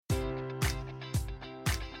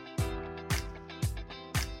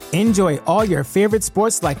Enjoy all your favorite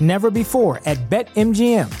sports like never before at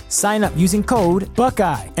BetMGM. Sign up using code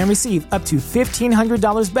Buckeye and receive up to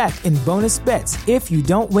 $1,500 back in bonus bets if you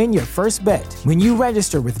don't win your first bet. When you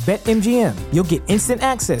register with BetMGM, you'll get instant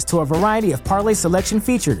access to a variety of parlay selection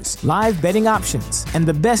features, live betting options, and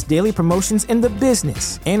the best daily promotions in the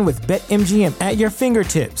business. And with BetMGM at your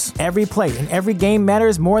fingertips, every play and every game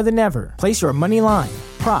matters more than ever. Place your money line,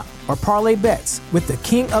 prop, or parlay bets with the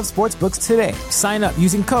king of sportsbooks today. Sign up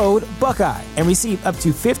using code Buckeye and receive up to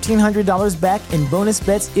 $1,500 back in bonus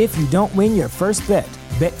bets if you don't win your first bet.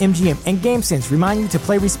 BetMGM and GameSense remind you to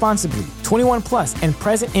play responsibly. 21 plus and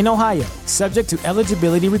present in Ohio, subject to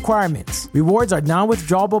eligibility requirements. Rewards are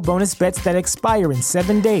non-withdrawable bonus bets that expire in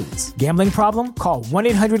 7 days. Gambling problem? Call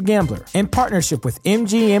 1-800-GAMBLER. In partnership with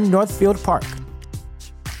MGM Northfield Park.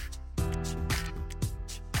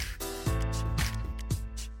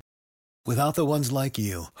 Without the ones like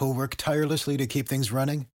you, who work tirelessly to keep things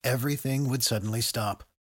running, everything would suddenly stop.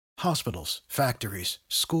 Hospitals, factories,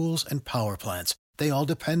 schools, and power plants, they all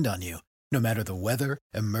depend on you. No matter the weather,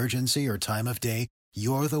 emergency, or time of day,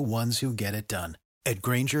 you're the ones who get it done. At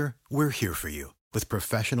Grainger, we're here for you with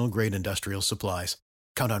professional-grade industrial supplies.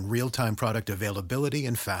 Count on real-time product availability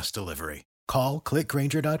and fast delivery. Call, click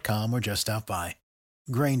Grainger.com, or just stop by.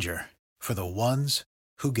 Grainger, for the ones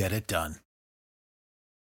who get it done.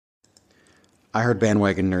 I heard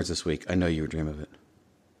Bandwagon Nerds this week. I know you were dreaming of it.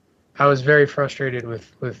 I was very frustrated with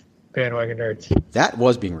Bandwagon Nerds. That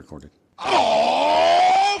was being recorded.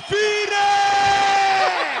 Oh, Phoenix!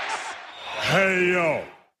 Hey, yo.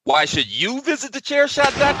 Why should you visit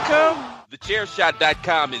thechairshot.com?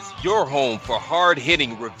 Thechairshot.com is your home for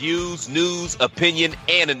hard-hitting reviews, news, opinion,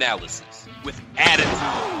 and analysis with attitude.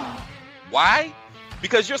 Why?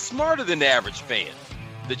 Because you're smarter than the average fan.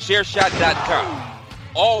 Thechairshot.com.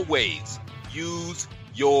 Always use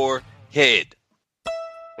your head.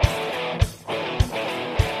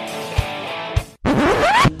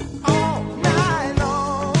 All night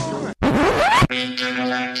long.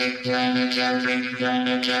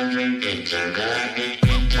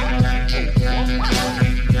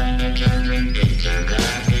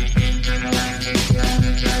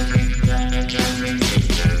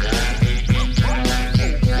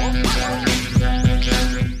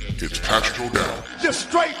 It's Patrick O'Dowd. You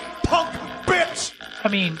straight punk bitch. I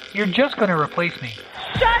mean, you're just going to replace me.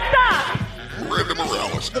 Shut up! Randy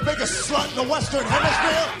Morales. The biggest slut in the Western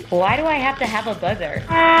Hemisphere. Why do I have to have a buzzer?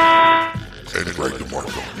 And Greg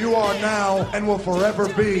DeMarco. You are now and will forever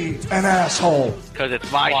be an asshole. Because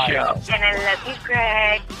it's my show. And I love you,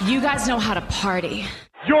 Greg. You guys know how to party.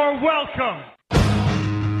 You're welcome.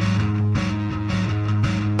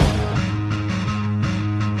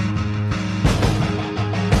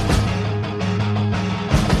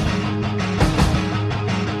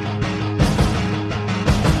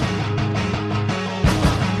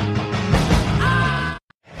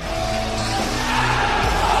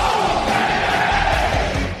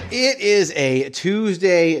 It is a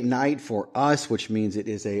Tuesday night for us, which means it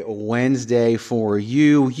is a Wednesday for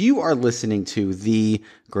you. You are listening to the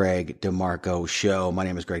Greg DeMarco Show. My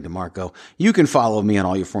name is Greg DeMarco. You can follow me on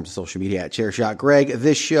all your forms of social media at Chairshot Greg.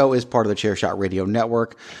 This show is part of the Chairshot Radio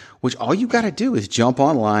Network, which all you got to do is jump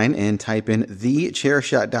online and type in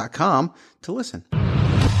thechairshot.com to listen.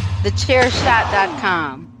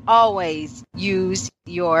 Thechairshot.com. Always use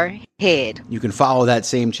your head. You can follow that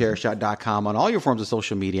same chairshot.com on all your forms of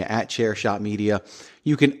social media at Chairshot Media.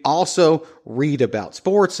 You can also read about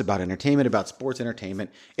sports, about entertainment, about sports entertainment.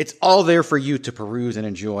 It's all there for you to peruse and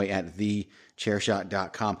enjoy at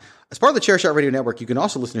thechairshot.com. As part of the Chairshot Radio Network, you can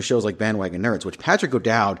also listen to shows like Bandwagon Nerds, which Patrick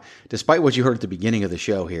O'Dowd, despite what you heard at the beginning of the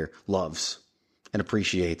show here, loves and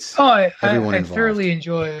appreciates. Oh, I involved. thoroughly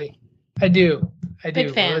enjoy. I do.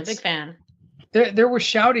 Big fan. There was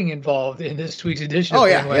shouting involved in this week's edition. Oh, of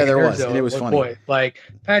yeah. Bandwagon Yeah, there Nerds, was. though, And it was funny. Boy, like,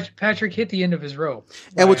 Patrick hit the end of his rope.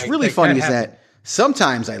 And what's really funny is happened. that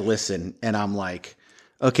sometimes I listen and I'm like,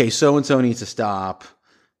 okay, so-and-so needs to stop.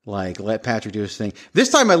 Like, let Patrick do his thing. This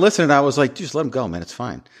time I listened and I was like, just let him go, man. It's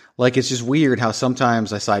fine. Like, it's just weird how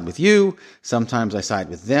sometimes I side with you, sometimes I side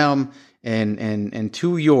with them. And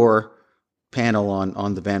to your panel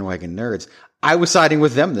on the Bandwagon Nerds, I was siding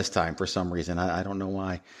with them this time for some reason. I don't know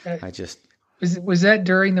why. Was that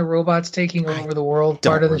during the robots taking over the world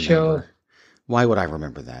part of the show? Why would I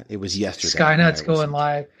remember that? It was yesterday. Skynet's going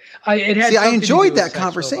live. I enjoyed that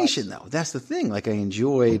conversation, though. That's the thing. Like, I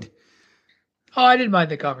enjoyed. Oh, I didn't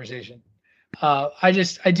mind the conversation. I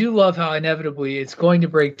do love how inevitably it's going to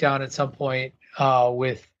break down at some point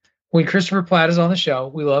with when Christopher Platt is on the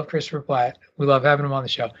show. We love Christopher Platt. We love having him on the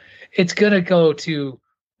show. It's going to go to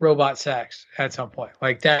robot sex at some point.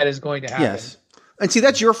 Like, that is going to happen. Yes. And see,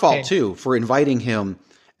 that's your fault too for inviting him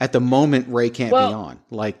at the moment Ray can't be on.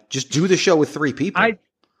 Like, just do the show with 3 people.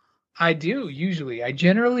 I do usually. I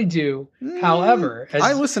generally do. However,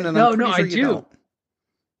 I listen and I'm pretty sure you don't.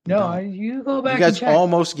 No, you go back. You guys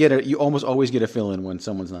and check. You almost always get a fill in when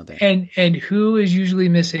someone's not there. And who is usually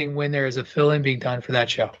missing when there is a fill in being done for that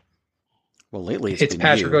show? Well, lately it's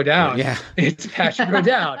Patrick O'Dowd. Yeah, it's Patrick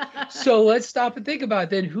O'Dowd. So let's stop and think about it.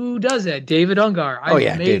 Then who does that? David Ungar.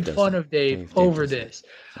 I made fun of Dave over this.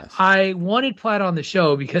 Yes. I wanted Platt on the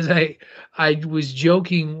show because I was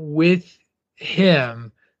joking with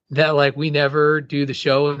him that like we never do the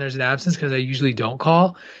show when there's an absence because I usually don't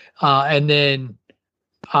call. And then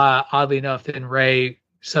oddly enough, then Ray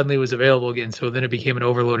suddenly was available again. So then it became an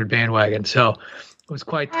overloaded bandwagon. So it was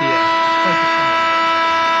quite the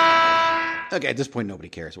Okay, at this point, nobody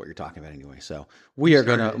cares what you're talking about anyway. So we are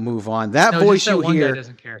going to move on. That voice you hear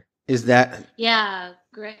doesn't care. Is that? Yeah.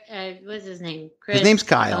 What's his name? Chris, his name's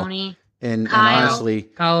Kyle. Tony, and honestly,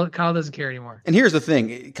 Kyle doesn't care anymore. And here's the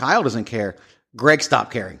thing: Kyle doesn't care. Greg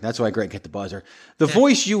stopped caring. That's why Greg hit the buzzer. The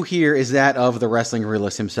voice you hear is that of the wrestling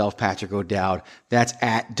realist himself, Patrick O'Dowd. That's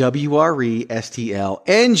at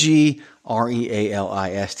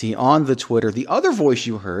WRESTLNGREALIST on the Twitter. The other voice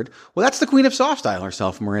you heard, well, that's the queen of soft style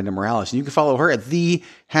herself, Miranda Morales. And you can follow her at the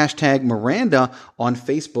 #Miranda on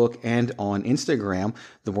Facebook and on Instagram.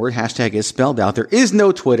 The word hashtag is spelled out. There is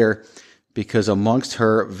no Twitter because amongst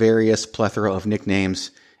her various plethora of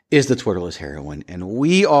nicknames is the Twitterless heroine. And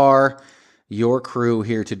we are your crew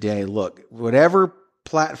here today. Look, whatever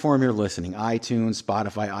platform you're listening, iTunes,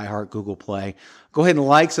 Spotify, iHeart, Google Play, go ahead and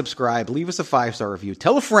like, subscribe, leave us a 5-star review,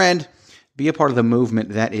 tell a friend, be a part of the movement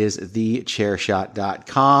that is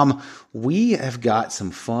thechairshot.com. We have got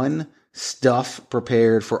some fun stuff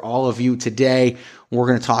prepared for all of you today. We're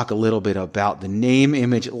going to talk a little bit about the name,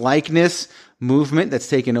 image, likeness movement that's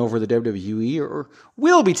taken over the WWE or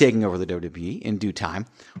will be taking over the WWE in due time.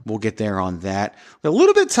 We'll get there on that. A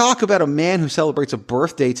little bit of talk about a man who celebrates a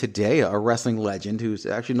birthday today, a wrestling legend who's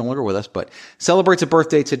actually no longer with us, but celebrates a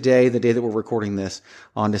birthday today, the day that we're recording this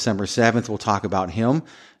on December 7th. We'll talk about him.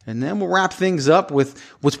 And then we'll wrap things up with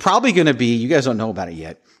what's probably going to be, you guys don't know about it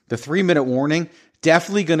yet, the 3-minute warning.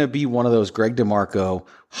 Definitely going to be one of those Greg DeMarco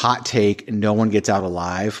hot take, no one gets out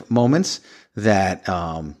alive moments that,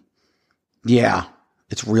 yeah,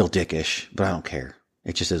 it's real dickish, but I don't care.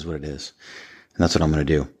 It just is what it is. And that's what I'm going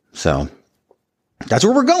to do. So that's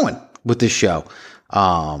where we're going with this show.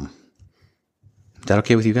 Is that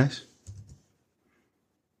okay with you guys?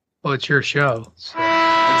 Well, it's your show. So.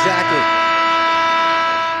 Exactly.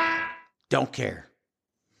 Don't care.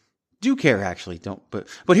 Do care, actually. Don't. But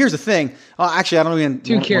here's the thing. Actually, I don't even.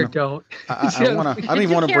 Don't. I don't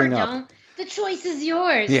even want to bring up. The choice is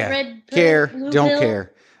yours. Yeah. Red pill, care. blue Don't pill.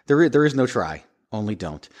 care. There is no try. Only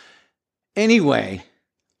don't. Anyway,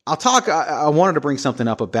 I'll talk. I wanted to bring something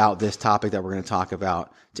up about this topic that we're going to talk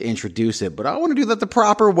about to introduce it, but I want to do that the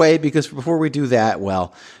proper way because before we do that,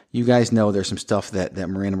 well, you guys know there's some stuff that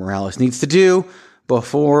Miranda Morales needs to do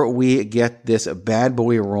before we get this bad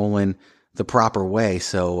boy rolling the proper way.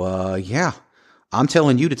 So, yeah, I'm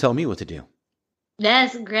telling you to tell me what to do.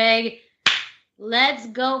 Yes, Greg. Let's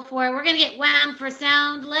go for it. We're going to get wham for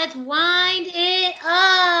sound. Let's wind it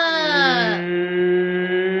up.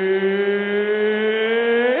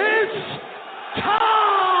 It's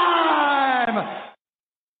time!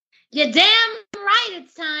 You're damn right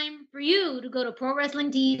it's time for you to go to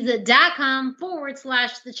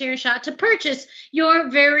ProWrestlingTees.com/thechairshot to purchase your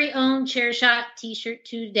very own Chairshot t-shirt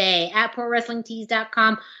today. At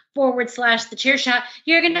ProWrestlingTees.com/thechairshot,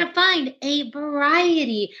 you're going to find a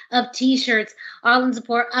variety of t-shirts all in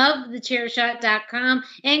support of thechairshot.com,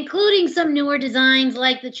 including some newer designs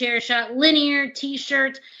like the Chairshot linear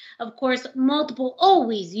t-shirt. Of course, multiple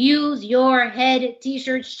always use your head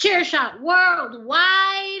t-shirts, Chairshot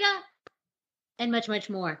worldwide, and much, much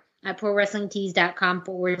more at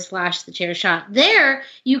ProWrestlingTees.com/thechairshot. There,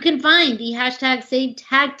 you can find the #Save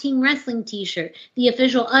Tag Team Wrestling t-shirt, the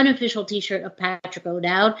official, unofficial t-shirt of Patrick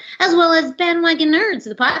O'Dowd, as well as Bandwagon Nerds,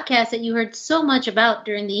 the podcast that you heard so much about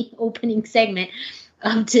during the opening segment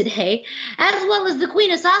of today, as well as the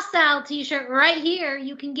Queen of Soft Style t-shirt right here.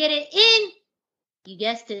 You can get it in, you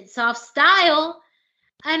guessed it, soft style.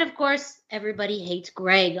 And of course, Everybody Hates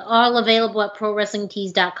Greg. All available at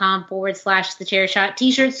ProWrestlingTees.com/thechairshot.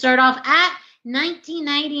 T-shirts start off at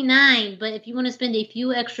 $19.99. But if you want to spend a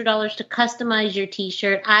few extra dollars to customize your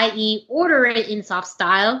t-shirt, i.e. order it in soft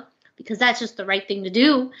style, because that's just the right thing to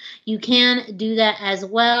do, you can do that as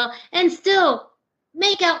well. And still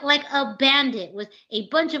make out like a bandit with a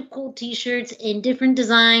bunch of cool t-shirts in different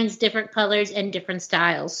designs, different colors, and different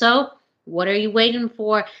styles. So What are you waiting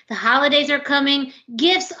for? The holidays are coming.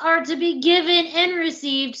 Gifts are to be given and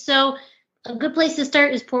received. So a good place to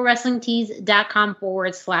start is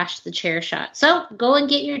prowrestlingtees.com/thechairshot. So go and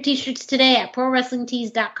get your t-shirts today at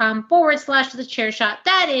prowrestlingtees.com/thechairshot.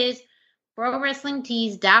 That is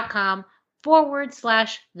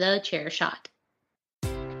prowrestlingtees.com/thechairshot.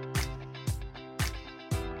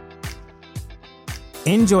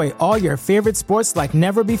 Enjoy all your favorite sports like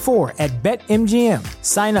never before at BetMGM.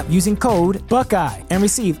 Sign up using code Buckeye and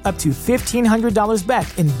receive up to $1,500 back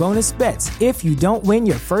in bonus bets if you don't win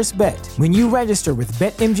your first bet. When you register with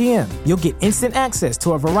BetMGM, you'll get instant access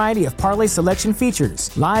to a variety of parlay selection features,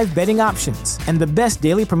 live betting options, and the best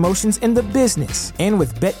daily promotions in the business. And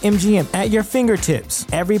with BetMGM at your fingertips,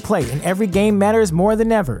 every play and every game matters more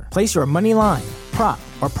than ever. Place your money line, prop,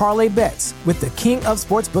 or parlay bets with the king of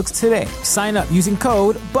sportsbooks today. Sign up using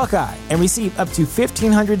code Buckeye and receive up to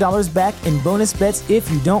 $1,500 back in bonus bets if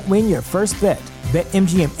you don't win your first bet.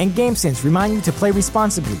 BetMGM and GameSense remind you to play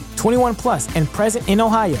responsibly. 21 plus and present in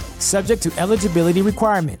Ohio, subject to eligibility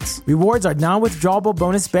requirements. Rewards are non-withdrawable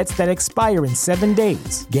bonus bets that expire in 7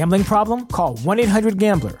 days. Gambling problem? Call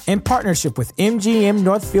 1-800-GAMBLER in partnership with MGM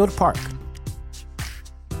Northfield Park.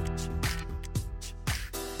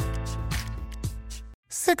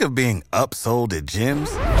 Sick of being upsold at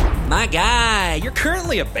gyms? My guy, you're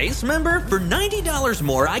currently a base member? For $90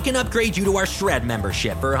 more, I can upgrade you to our Shred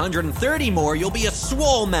membership. For $130 more, you'll be a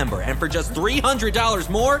Swole member. And for just $300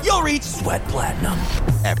 more, you'll reach Sweat Platinum.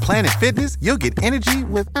 At Planet Fitness, you'll get energy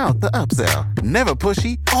without the upsell. Never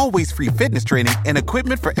pushy, always free fitness training and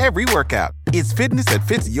equipment for every workout. It's fitness that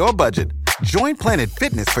fits your budget. Join Planet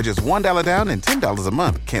Fitness for just $1 down and $10 a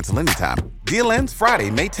month. Cancel anytime. Deal ends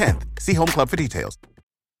Friday, May 10th. See Home Club for details.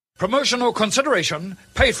 Promotional consideration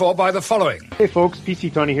paid for by the following. Hey folks,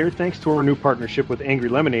 PC Tony here. Thanks to our new partnership with Angry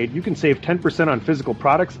Lemonade, you can save 10% on physical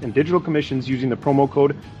products and digital commissions using the promo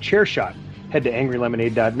code ChairShot. Head to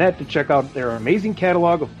angrylemonade.net to check out their amazing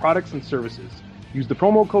catalog of products and services. Use the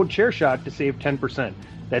promo code ChairShot to save 10%.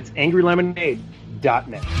 That's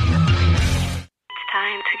angrylemonade.net. It's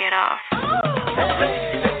time to get off.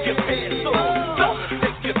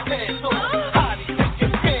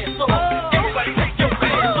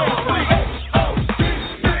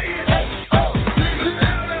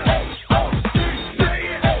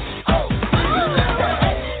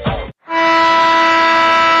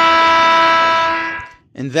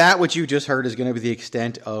 And that, what you just heard, is going to be the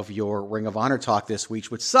extent of your Ring of Honor talk this week,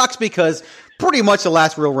 which sucks because pretty much the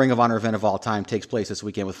last real Ring of Honor event of all time takes place this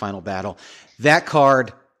weekend with Final Battle. That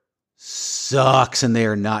card sucks, and they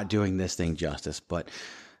are not doing this thing justice. But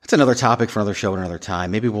that's another topic for another show at another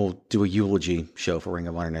time. Maybe we'll do a eulogy show for Ring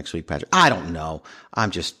of Honor next week, Patrick. I don't know.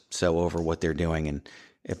 I'm just so over what they're doing, and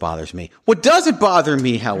it bothers me. What doesn't bother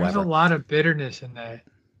me, however... There's a lot of bitterness in that.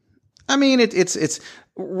 I mean,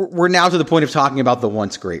 we're now to the point of talking about the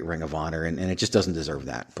once great Ring of Honor, and it just doesn't deserve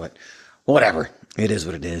that. But whatever. It is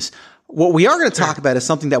what it is. What we are going to talk about is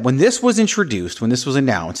something that when this was introduced, when this was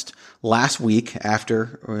announced last week,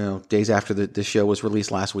 days after the show was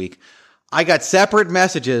released last week, I got separate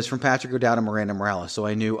messages from Patrick O'Dowd and Miranda Morales. So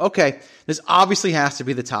I knew, okay, this obviously has to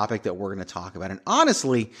be the topic that we're going to talk about. And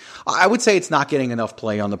honestly, I would say it's not getting enough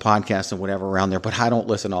play on the podcast and whatever around there, but I don't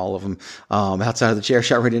listen to all of them outside of the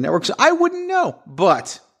Chairshot Radio Network, so I wouldn't know.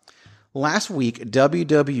 But last week,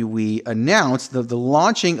 WWE announced the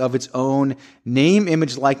launching of its own name,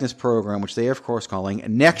 image, likeness program, which they are, of course, calling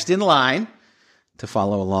Next in Line, to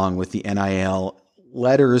follow along with the NIL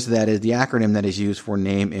letters, that is the acronym that is used for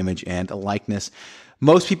name, image, and likeness.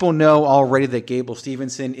 Most people know already that Gable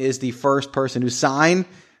Stevenson is the first person to sign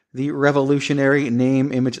the revolutionary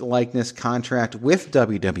name, image, likeness contract with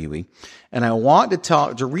WWE. And I want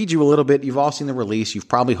to read you a little bit. You've all seen the release. You've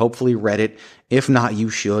probably hopefully read it. If not, you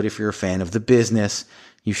should. If you're a fan of the business,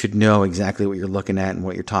 you should know exactly what you're looking at and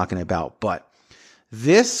what you're talking about. But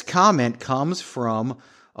this comment comes from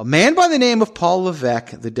a man by the name of Paul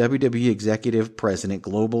Levesque, the WWE Executive President,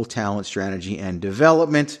 Global Talent Strategy and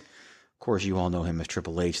Development. Of course, you all know him as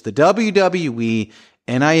Triple H. The WWE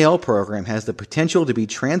NIL program has the potential to be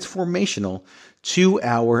transformational to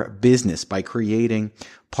our business by creating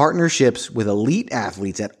partnerships with elite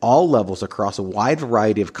athletes at all levels across a wide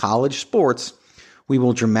variety of college sports. We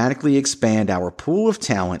will dramatically expand our pool of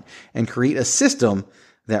talent and create a system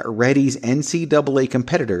that readies NCAA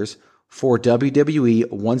competitors for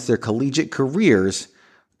WWE once their collegiate careers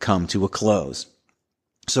come to a close.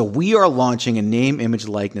 So we are launching a name, image,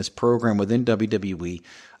 likeness program within WWE.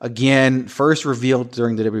 Again, first revealed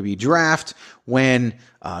during the WWE draft when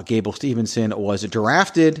Gable Stevenson was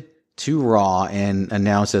drafted to Raw and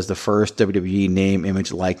announced as the first WWE name,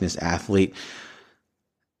 image, likeness athlete.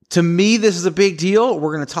 To me, this is a big deal.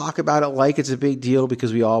 We're going to talk about it like it's a big deal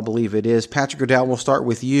because we all believe it is. Patrick O'Dowd, we'll start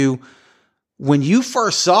with you. When you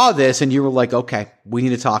first saw this and you were like, okay, we need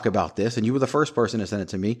to talk about this, and you were the first person to send it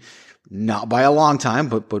to me, not by a long time,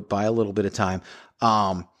 but by a little bit of time.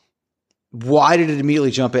 Why did it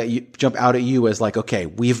immediately jump out at you as like, okay,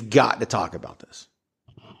 we've got to talk about this?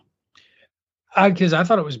 Because I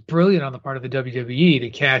thought it was brilliant on the part of the WWE to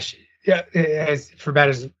cash, as bad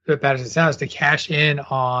as it sounds, to cash in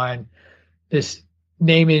on this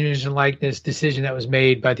name, image, and likeness decision that was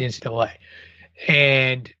made by the NCAA.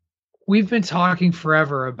 And we've been talking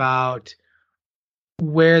forever about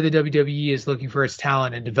where the WWE is looking for its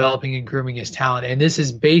talent and developing and grooming its talent. And this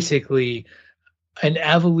is basically an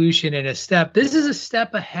evolution and a step. This is a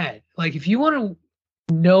step ahead. Like, if you want to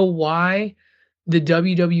know why the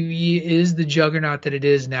WWE is the juggernaut that it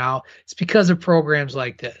is now, it's because of programs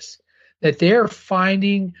like this, that they're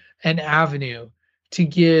finding an avenue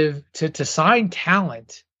to sign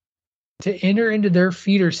talent to enter into their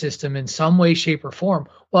feeder system in some way, shape, or form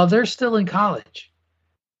while they're still in college,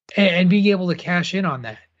 and being able to cash in on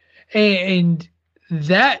that. And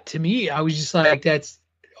that, to me, I was just like, that's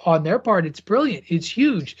on their part. It's brilliant. It's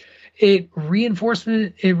huge. It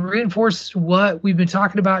reinforces what we've been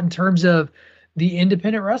talking about in terms of the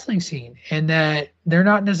independent wrestling scene, and that they're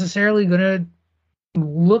not necessarily going to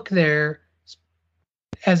look there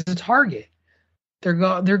as a target.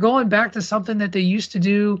 They're going back to something that they used to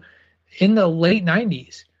do in the late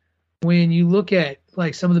 90s. When you look at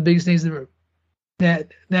like some of the biggest names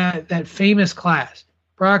that famous class: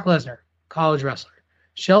 Brock Lesnar, college wrestler;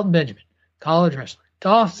 Shelton Benjamin, college wrestler;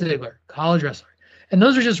 Dolph Ziggler, college wrestler. And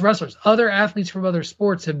those are just wrestlers. Other athletes from other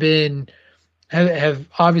sports have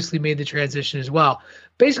obviously made the transition as well.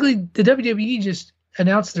 Basically, the WWE just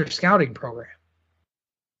announced their scouting program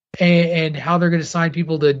and how they're going to sign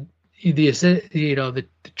people to the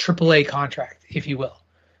AAA contract, if you will,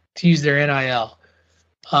 to use their NIL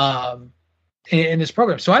in this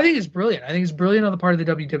program. So I think it's brilliant. I think it's brilliant on the part of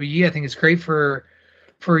the WWE. I think it's great for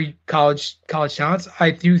college talents.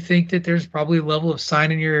 I do think that there's probably a level of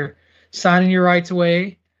signing your rights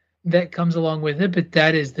away that comes along with it, but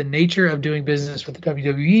that is the nature of doing business with the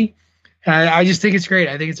WWE. And I just think it's great.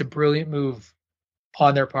 I think it's a brilliant move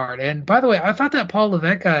on their part. And by the way, I thought that Paul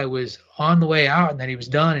Levesque guy was on the way out and that he was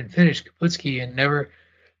done and finished Kaputski and never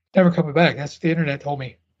coming back. That's what the internet told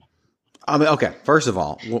me. I mean, okay, first of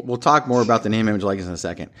all, we'll talk more about the name, image, likeness in a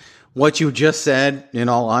second. What you just said, in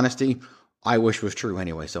all honesty, I wish was true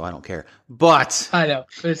anyway, so I don't care. But I know,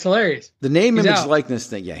 but it's hilarious. The name, image, likeness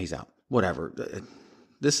thing, yeah, he's out. Whatever.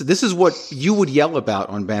 This is what you would yell about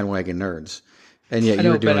on Bandwagon Nerds, and yet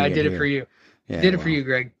you're doing it. But I did it for you. Yeah, did it for you,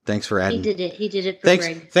 Greg. Thanks for adding. He did it for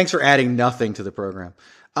Greg. Thanks for adding nothing to the program.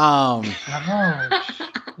 Wow.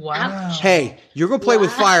 Hey, you're gonna play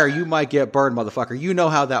with fire. You might get burned, motherfucker. You know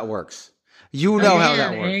how that works. You know how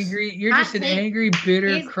that works. You're just an angry,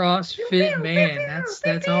 bitter CrossFit man.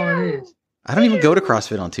 That's all it is. I don't even go to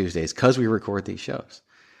CrossFit on Tuesdays because we record these shows.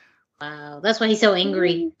 Wow, that's why he's so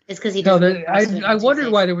angry. It's because he doesn't. I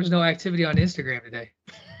wondered why there was no activity on Instagram today.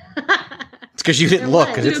 It's because you didn't look,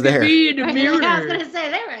 because it's there. I was gonna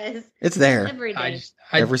say there is. It's there. Every day.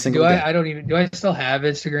 Every single day. Do I still have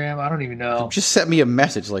Instagram? I don't even know. Just sent me a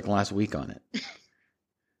message like last week on it.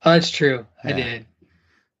 Oh, that's true. Yeah. I did.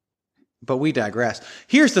 But we digress.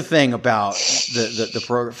 Here's the thing about the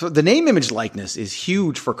program. The name, image, likeness is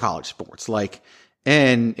huge for college sports.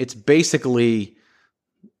 And it's basically,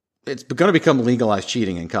 it's going to become legalized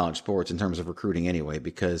cheating in college sports in terms of recruiting anyway,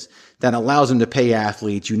 because that allows them to pay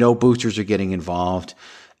athletes. Boosters are getting involved,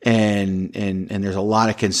 and there's a lot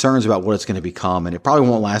of concerns about what it's going to become. And it probably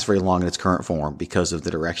won't last very long in its current form because of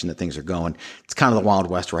the direction that things are going. It's kind of the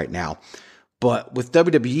Wild West right now. But with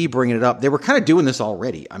WWE bringing it up, they were kind of doing this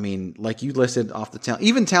already. I mean, like you listed off the talent,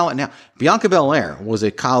 even talent now. Bianca Belair was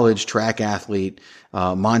a college track athlete.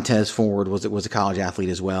 Montez Ford was a college athlete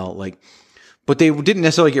as well. But they didn't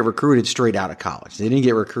necessarily get recruited straight out of college. They didn't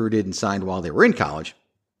get recruited and signed while they were in college,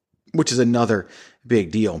 which is another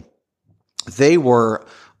big deal. They were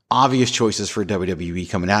obvious choices for WWE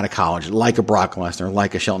coming out of college, like a Brock Lesnar,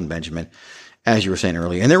 like a Shelton Benjamin, as you were saying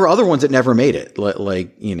earlier. And there were other ones that never made it,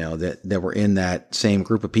 that were in that same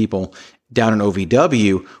group of people down in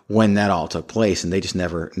OVW when that all took place, and they just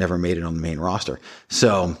never made it on the main roster.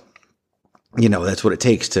 So, that's what it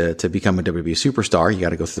takes to become a WWE superstar. You got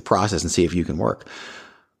to go through the process and see if you can work.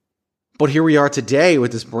 But here we are today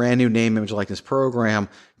with this brand new name, image, likeness program,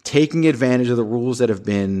 taking advantage of the rules that have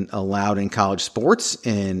been allowed in college sports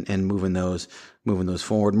and moving those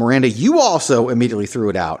forward. Miranda, you also immediately threw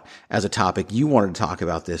it out as a topic you wanted to talk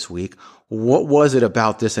about this week. What was it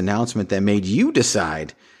about this announcement that made you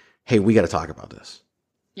decide hey, we got to talk about this.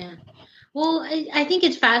 Yeah. Well, I think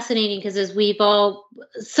it's fascinating because as we've all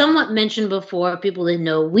somewhat mentioned before, people didn't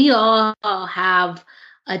know, we all have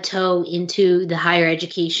a toe into the higher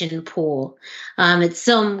education pool at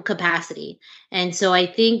some capacity. And so I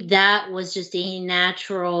think that was just a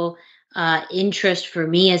natural interest for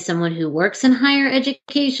me as someone who works in higher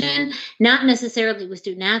education, not necessarily with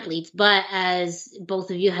student athletes, but as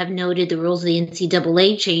both of you have noted, the rules of the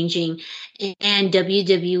NCAA changing and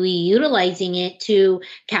WWE utilizing it to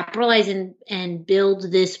capitalize and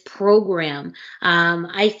build this program.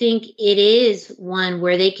 I think it is one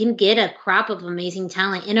where they can get a crop of amazing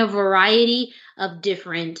talent in a variety of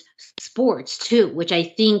different sports too, which I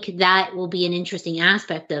think that will be an interesting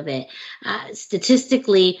aspect of it.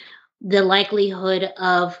 Statistically, the likelihood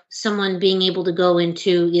of someone being able to go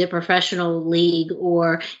into either professional league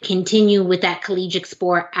or continue with that collegiate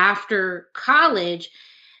sport after college,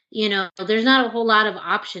 there's not a whole lot of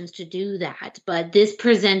options to do that. But this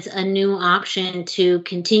presents a new option to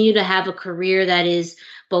continue to have a career that is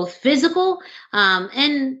both physical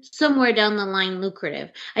and somewhere down the line lucrative.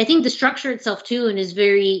 I think the structure itself too and is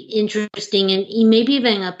very interesting and maybe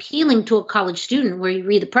even appealing to a college student, where you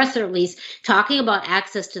read the press release talking about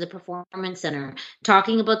access to the performance center,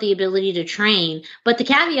 talking about the ability to train. But the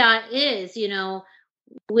caveat is,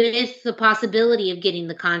 with the possibility of getting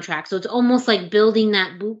the contract. So it's almost like building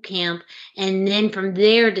that boot camp and then from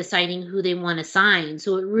there deciding who they want to sign.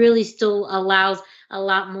 So it really still allows a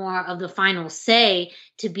lot more of the final say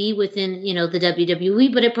to be within, the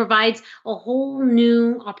WWE, but it provides a whole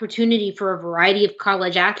new opportunity for a variety of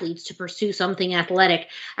college athletes to pursue something athletic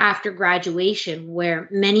after graduation, where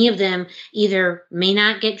many of them either may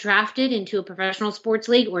not get drafted into a professional sports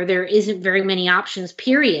league or there isn't very many options,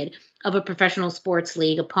 period, of a professional sports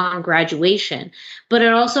league upon graduation. But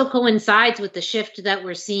it also coincides with the shift that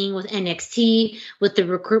we're seeing with NXT, with the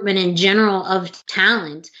recruitment in general of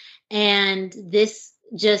talent. And this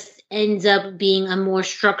just ends up being a more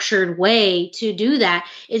structured way to do that.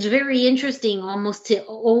 It's very interesting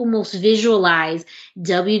almost visualize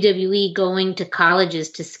WWE going to colleges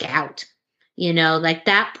to scout. Like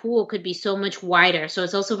that pool could be so much wider. So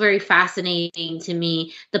it's also very fascinating to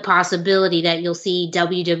me, the possibility that you'll see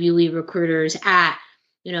WWE recruiters at,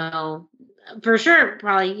 for sure,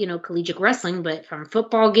 probably, collegiate wrestling, but from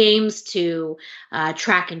football games to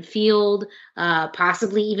track and field,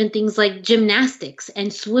 possibly even things like gymnastics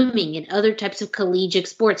and swimming and other types of collegiate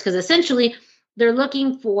sports. Because essentially they're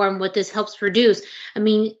looking for, and what this helps produce, I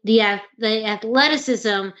mean, the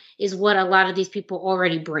athleticism is what a lot of these people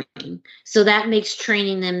already bring. So that makes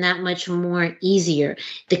training them that much more easier.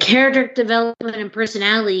 The character development and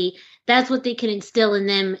personality, that's what they can instill in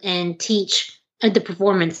them and teach at the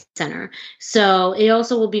performance center. So it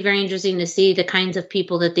also will be very interesting to see the kinds of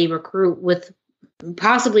people that they recruit with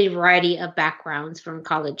possibly a variety of backgrounds from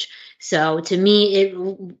college. So to me,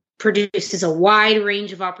 it produces a wide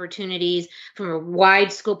range of opportunities from a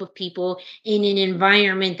wide scope of people in an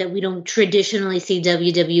environment that we don't traditionally see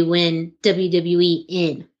WWE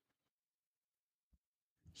in.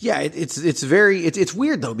 Yeah, it's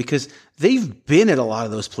weird though, because they've been at a lot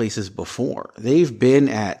of those places before. They've been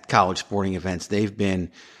at college sporting events. They've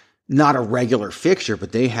been not a regular fixture,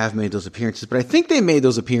 but they have made those appearances. But I think they made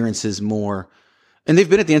those appearances more. And they've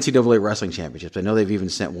been at the NCAA Wrestling Championships. I know they've even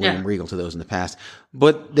sent William Regal to those in the past.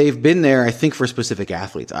 But they've been there, I think, for specific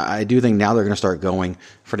athletes. I do think now they're going to start going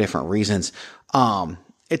for different reasons.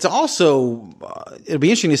 It's also, it'll be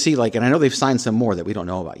interesting to see, and I know they've signed some more that we don't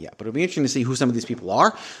know about yet, but it'll be interesting to see who some of these people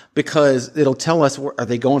are, because it'll tell us, are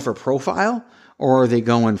they going for profile or are they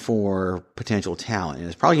going for potential talent? And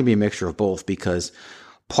it's probably going to be a mixture of both, because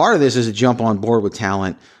part of this is to jump on board with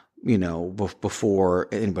talent, before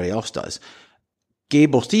anybody else does.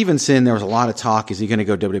 Gable Stevenson, there was a lot of talk. Is he going to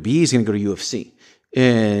go WWE? He's going to go to UFC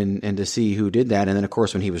and to see who did that. And then, of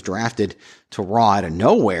course, when he was drafted to Raw out of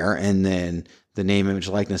nowhere, and then the name, image,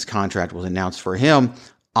 likeness contract was announced for him,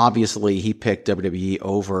 obviously he picked WWE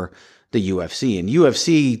over the UFC. And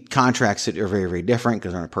UFC contracts are very, very different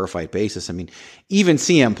because they're on a per fight basis. I mean, even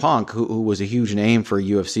CM Punk, who was a huge name for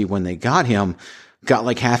UFC when they got him, got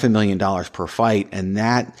like $500,000 per fight. And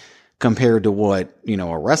that, compared to what,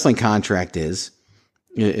 a wrestling contract is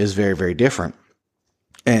very, very different.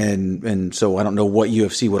 And so I don't know what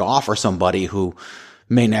UFC would offer somebody who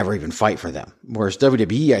may never even fight for them. Whereas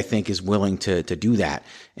WWE, I think, is willing to do that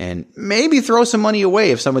and maybe throw some money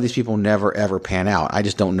away if some of these people never, ever pan out. I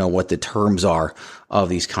just don't know what the terms are of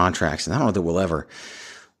these contracts. And I don't know that we'll ever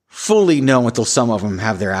fully know until some of them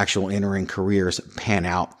have their actual in-ring careers pan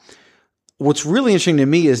out. What's really interesting to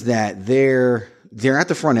me is that they're at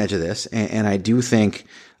the front edge of this. And I do think,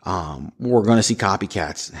 we're going to see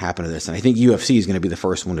copycats happen to this. And I think UFC is going to be the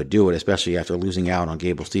first one to do it, especially after losing out on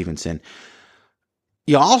Gable Stevenson.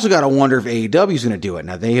 You also got to wonder if AEW is going to do it.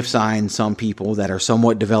 Now, they have signed some people that are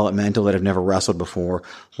somewhat developmental that have never wrestled before,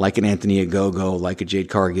 like an Anthony Ogogo, like a Jade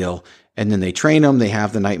Cargill, and then they train them. They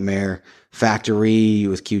have the Nightmare Factory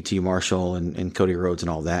with QT Marshall and Cody Rhodes and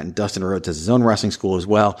all that. And Dustin Rhodes has his own wrestling school as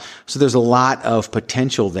well. So there's a lot of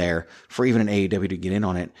potential there for even an AEW to get in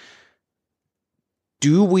on it.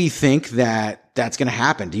 Do we think that that's going to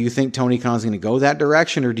happen? Do you think Tony Khan's going to go that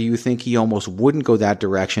direction, or do you think he almost wouldn't go that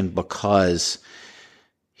direction because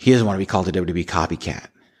he doesn't want to be called a WWE copycat?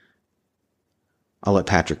 I'll let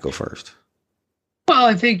Patrick go first. Well,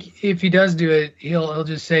 I think if he does do it, he'll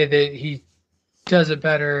just say that he does it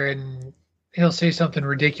better, and he'll say something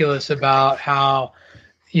ridiculous about how,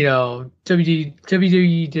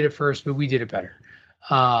 WWE did it first, but we did it better.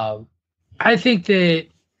 I think that.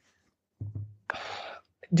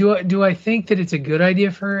 Do I think that it's a good idea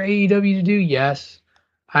for AEW to do? Yes,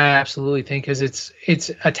 I absolutely think, because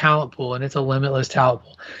it's a talent pool and it's a limitless talent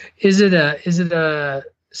pool. Is it a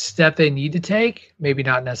step they need to take? Maybe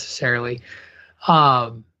not necessarily,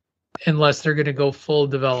 unless they're going to go full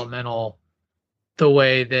developmental the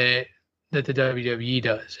way that the WWE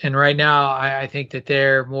does. And right now, I think that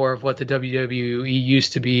they're more of what the WWE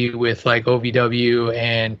used to be with like OVW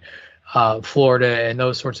and Florida and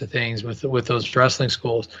those sorts of things with those wrestling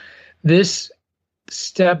schools. This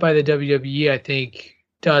step by the WWE, I think,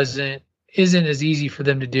 isn't as easy for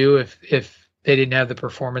them to do if they didn't have the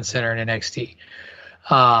Performance Center in NXT.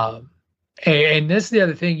 And this is the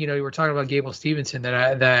other thing, you were talking about Gable Stevenson that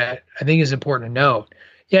I think is important to note.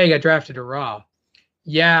 Yeah, he got drafted to Raw.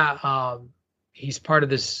 Yeah, he's part of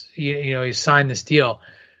this. He signed this deal.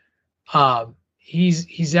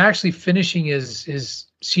 He's actually finishing his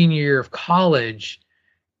senior year of college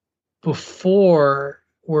before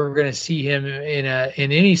we're going to see him in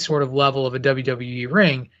any sort of level of a WWE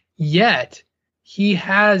ring. Yet he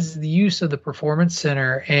has the use of the Performance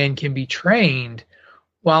Center and can be trained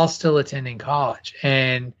while still attending college.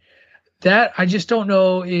 And that, I just don't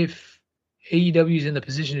know if AEW is in the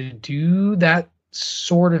position to do that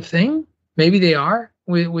sort of thing. Maybe they are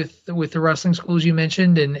with the wrestling schools you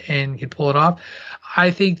mentioned and could pull it off.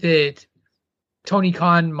 I think that Tony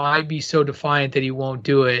Khan might be so defiant that he won't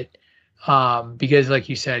do it because, like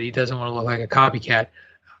you said, he doesn't want to look like a copycat.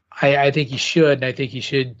 I think he should, and I think he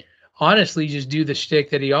should honestly just do the shtick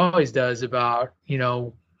that he always does about,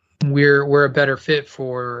 we're a better fit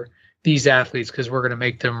for these athletes because we're going to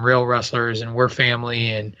make them real wrestlers and we're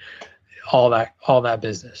family and all that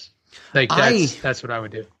business. Like that's what I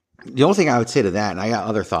would do. The only thing I would say to that, and I got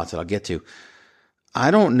other thoughts that I'll get to,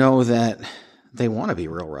 I don't know that they want to be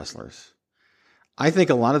real wrestlers. I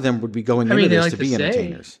think a lot of them would be going into this to be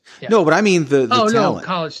entertainers. Yeah. No, but I mean the talent. No,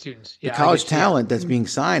 college students. Yeah, the college talent that's being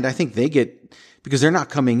signed, I think they get, because they're not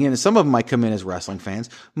coming in. Some of them might come in as wrestling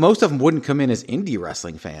fans. Most of them wouldn't come in as indie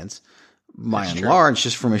wrestling fans, by and large,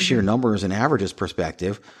 just from a sheer numbers and averages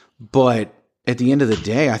perspective. But at the end of the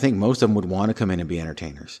day, I think most of them would want to come in and be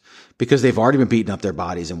entertainers because they've already been beating up their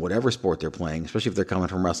bodies in whatever sport they're playing, especially if they're coming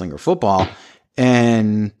from wrestling or football.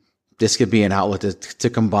 And this could be an outlet to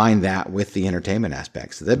combine that with the entertainment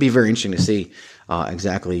aspects. So that'd be very interesting to see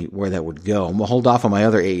exactly where that would go. And we'll hold off on my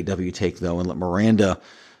other AEW take, though, and let Miranda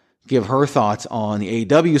give her thoughts on the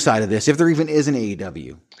AEW side of this, if there even is an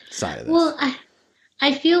AEW side of this. Well,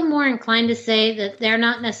 I feel more inclined to say that they're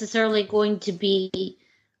not necessarily going to be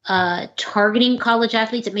targeting college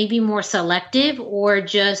athletes. It may be more selective or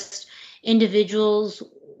just individuals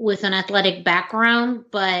with an athletic background,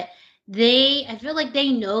 but I feel like they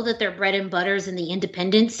know that their bread and butter is in the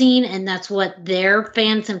independent scene, and that's what their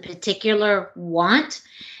fans in particular want.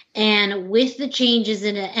 And with the changes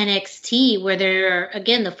in NXT, where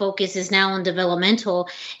the focus is now on developmental,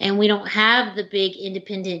 and we don't have the big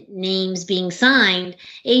independent names being signed,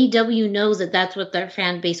 AEW knows that that's what their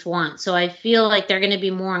fan base wants. So I feel like they're going to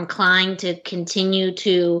be more inclined to continue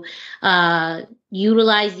to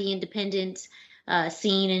utilize the independent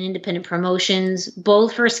scene and independent promotions,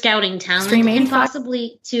 both for scouting talent and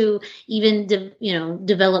possibly to even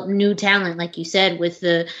develop new talent, like you said, with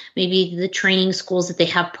maybe the training schools that they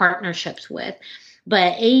have partnerships with.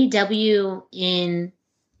 But AEW, in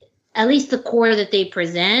at least the core that they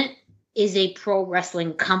present, is a pro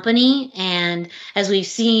wrestling company. And as we've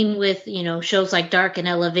seen with, shows like Dark and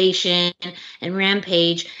Elevation and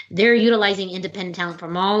Rampage, they're utilizing independent talent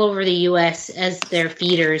from all over the U.S. as their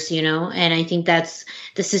feeders, and I think that's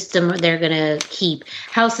the system they're going to keep.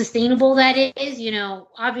 How sustainable that is,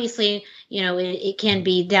 obviously, it can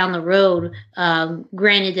be down the road.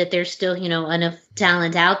 Granted that there's still, enough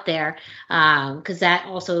talent out there, because that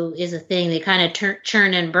also is a thing. They kind of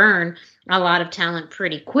churn and burn a lot of talent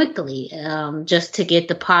pretty quickly, just to get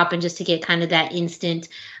the pop and just to get kind of that instant,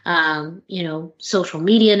 social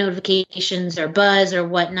media notifications or buzz or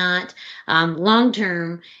whatnot. Long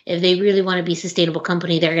term, if they really want to be a sustainable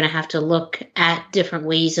company, they're going to have to look at different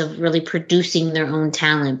ways of really producing their own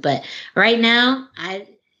talent. But right now,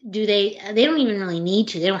 they don't even really need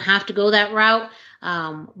to. They don't have to go that route,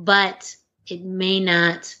 but it may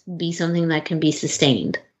not be something that can be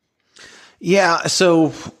sustained. Yeah,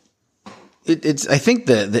 so it's I think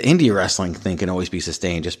the indie wrestling thing can always be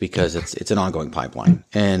sustained just because it's an ongoing pipeline.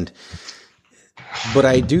 But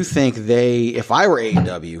I do think if I were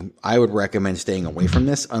AEW, I would recommend staying away from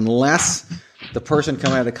this unless the person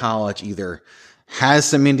coming out of college either has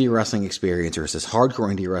some indie wrestling experience or is this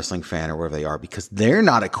hardcore indie wrestling fan or whatever they are, because they're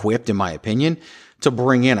not equipped, in my opinion, to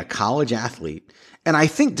bring in a college athlete. And I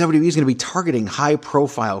think WWE is going to be targeting high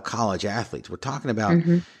profile college athletes. We're talking about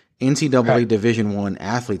NCAA Division I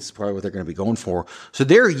athletes is probably what they're going to be going for. So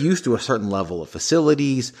they're used to a certain level of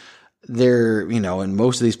facilities. They're, in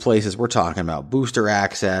most of these places we're talking about booster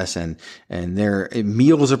access and their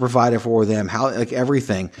meals are provided for them.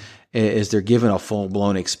 Everything is they're given a full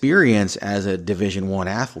blown experience as a Division I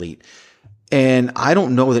athlete. And I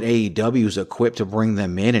don't know that AEW is equipped to bring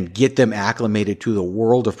them in and get them acclimated to the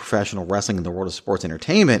world of professional wrestling and the world of sports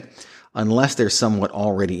entertainment unless they're somewhat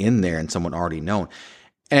already in there and somewhat already known.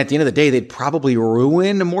 And at the end of the day, they'd probably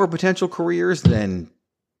ruin more potential careers than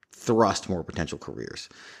thrust more potential careers,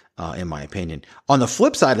 in my opinion. On the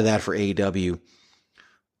flip side of that for AEW,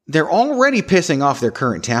 they're already pissing off their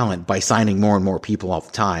current talent by signing more and more people all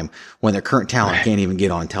the time when their current talent can't even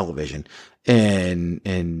get on television. And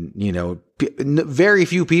very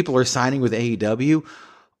few people are signing with AEW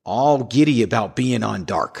all giddy about being on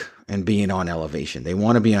Dark and being on Elevation. They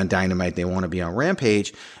want to be on Dynamite. They want to be on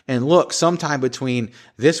Rampage. And look, sometime between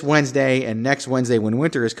this Wednesday and next Wednesday when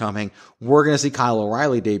Winter is coming, we're going to see Kyle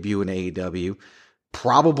O'Reilly debut in AEW,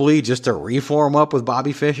 probably just to reform up with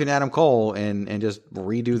Bobby Fish and Adam Cole and just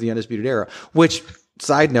redo the Undisputed Era, which,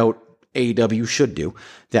 side note, AEW should do.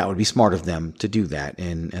 That would be smart of them to do that,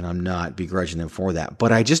 and I'm not begrudging them for that.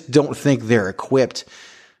 But I just don't think they're equipped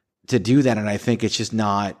to do that, and I think it's just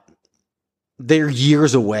not. They're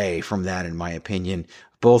years away from that, in my opinion,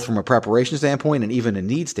 both from a preparation standpoint and even a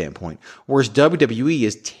need standpoint. Whereas WWE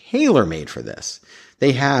is tailor-made for this.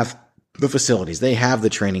 They have the facilities, they have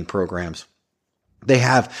the training programs,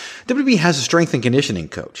 WWE has a strength and conditioning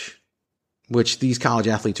coach, which these college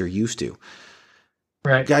athletes are used to.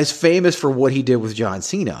 Right. Guy's famous for what he did with John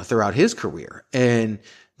Cena throughout his career. And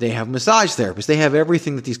they have massage therapists. They have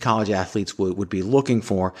everything that these college athletes would be looking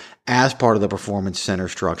for as part of the Performance Center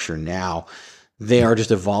structure now. They are just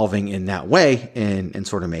evolving in that way and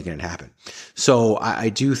sort of making it happen. So I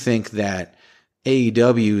do think that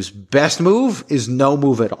AEW's best move is no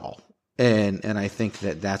move at all. And I think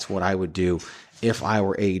that that's what I would do if I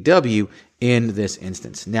were AEW in this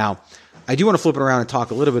instance. Now, I do want to flip it around and talk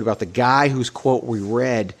a little bit about the guy whose quote we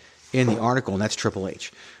read in the article, and that's Triple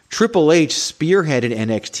H. Triple H spearheaded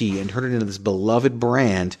NXT and turned it into this beloved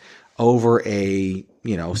brand over a,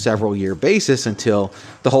 several year basis until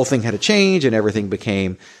the whole thing had to change and everything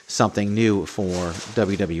became something new for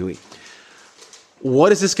WWE.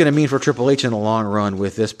 What is this going to mean for Triple H in the long run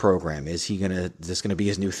with this program? Is this going to be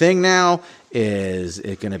his new thing now? Is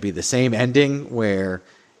it going to be the same ending where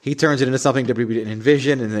he turns it into something WWE didn't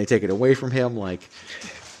envision and they take it away from him? Like,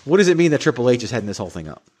 what does it mean that Triple H is heading this whole thing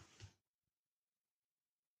up?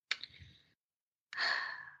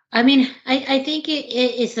 I mean, I think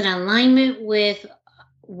it's an alignment with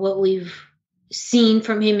what we've seen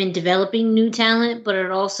from him in developing new talent, but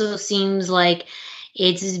it also seems like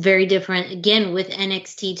it's very different, again, with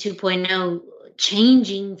NXT 2.0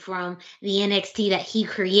 changing from the NXT that he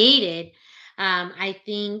created. I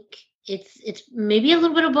think it's maybe a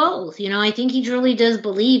little bit of both. I think he truly does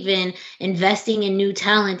believe in investing in new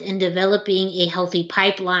talent and developing a healthy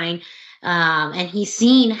pipeline. And he's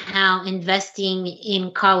seen how investing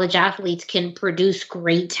in college athletes can produce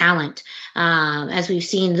great talent, as we've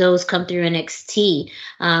seen those come through NXT,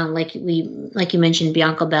 like you mentioned,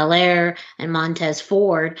 Bianca Belair and Montez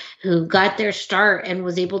Ford, who got their start and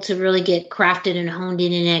was able to really get crafted and honed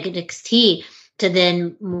in NXT to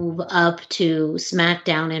then move up to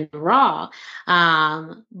SmackDown and Raw.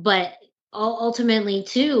 But ultimately,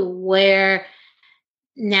 too, where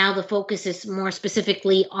now the focus is more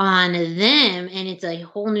specifically on them, and it's a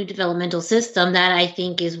whole new developmental system. That I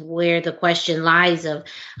think is where the question lies of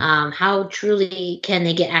how truly can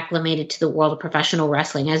they get acclimated to the world of professional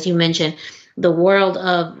wrestling. As you mentioned, the world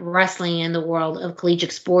of wrestling and the world of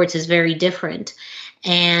collegiate sports is very different.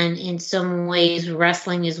 And in some ways,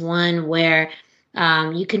 wrestling is one where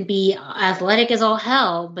you can be athletic as all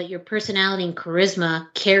hell, but your personality and charisma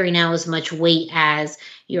carry now as much weight as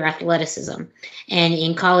your athleticism. And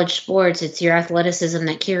in college sports, it's your athleticism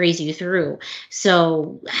that carries you through.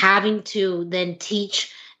 So having to then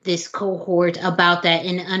teach this cohort about that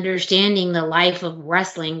and understanding the life of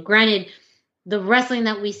wrestling. Granted, the wrestling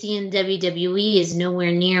that we see in WWE is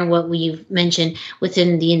nowhere near what we've mentioned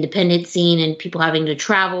within the independent scene and people having to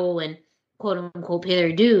travel and quote unquote pay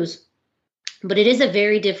their dues. But it is a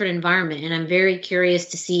very different environment, and I'm very curious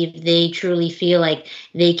to see if they truly feel like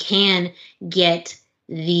they can get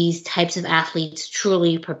these types of athletes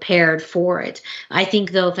truly prepared for it. I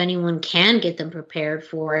think, though, if anyone can get them prepared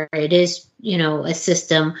for it, it is, a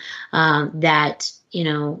system that,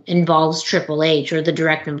 involves Triple H or the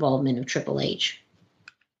direct involvement of Triple H.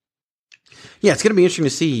 Yeah, it's going to be interesting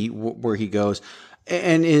to see where he goes.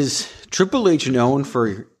 And is Triple H known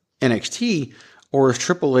for NXT? Or is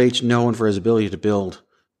Triple H known for his ability to build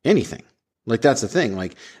anything? Like, that's the thing.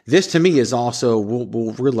 Like, this to me is also,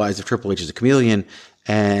 we'll realize if Triple H is a chameleon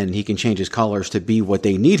and he can change his colors to be what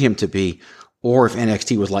they need him to be, or if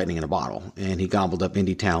NXT was lightning in a bottle and he gobbled up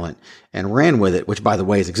indie talent and ran with it, which, by the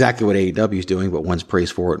way, is exactly what AEW is doing, but one's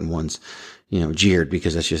praised for it and one's, jeered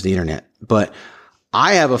because that's just the internet. But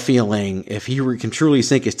I have a feeling if he can truly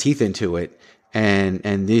sink his teeth into it,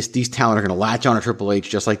 and these talent are going to latch on to Triple H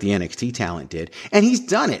just like the NXT talent did. And he's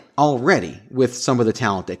done it already with some of the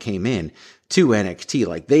talent that came in to NXT.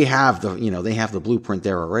 Like, they have the blueprint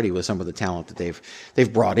there already with some of the talent that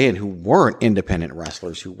they've brought in who weren't independent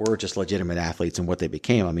wrestlers, who were just legitimate athletes and what they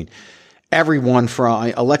became. I mean, everyone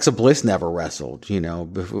from Alexa Bliss never wrestled,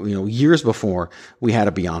 years before we had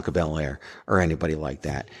a Bianca Belair or anybody like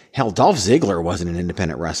that. Hell, Dolph Ziggler wasn't an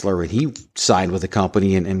independent wrestler, and he signed with the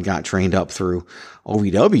company and got trained up through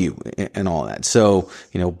OVW and all that. So,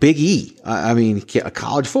 Big E, a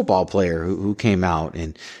college football player who came out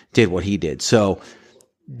and did what he did. So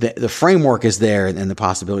the framework is there and the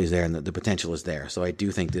possibility is there and the potential is there. So I do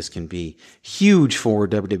think this can be huge for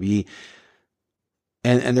WWE.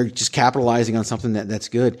 And they're just capitalizing on something that's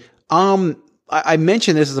good. I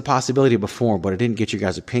mentioned this as a possibility before, but I didn't get your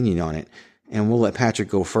guys' opinion on it. And we'll let Patrick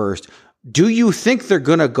go first. Do you think they're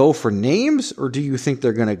going to go for names, or do you think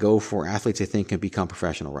they're going to go for athletes they think can become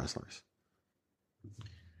professional wrestlers?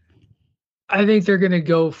 I think they're going to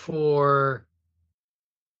go for,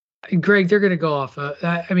 Greg, they're going to go off.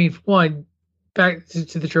 One, back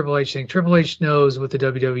to the Triple H thing. Triple H knows what the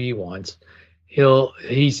WWE wants.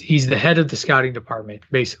 He's the head of the scouting department,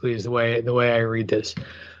 basically, is the way I read this.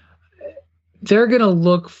 They're going to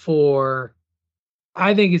look for,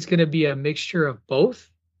 I think it's going to be a mixture of both,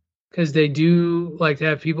 because they do like to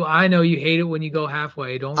have people. I know you hate it when you go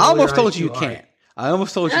halfway. I almost told you can't.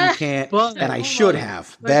 But, and I should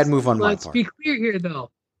have. Bad move on my part. Let's be clear here,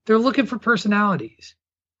 though. They're looking for personalities,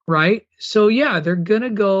 right? So, yeah, they're going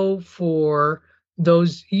to go for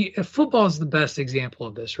those. Football is the best example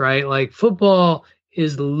of this, right? Like, football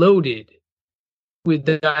is loaded with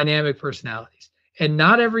the dynamic personalities, and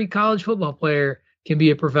not every college football player can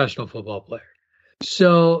be a professional football player.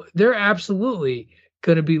 So they're absolutely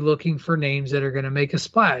going to be looking for names that are going to make a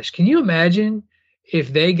splash. Can you imagine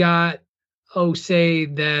if they got, say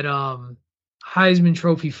that Heisman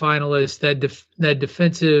Trophy finalist, that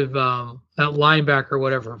defensive, that linebacker,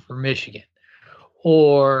 whatever, for Michigan,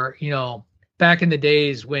 or back in the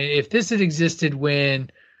days if this had existed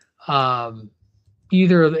when either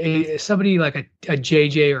somebody like a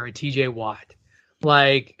JJ or a TJ Watt,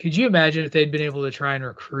 like, could you imagine if they'd been able to try and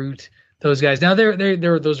recruit those guys? Now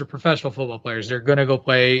those are professional football players. They're going to go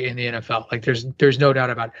play in the NFL. Like, there's no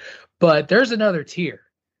doubt about it. But there's another tier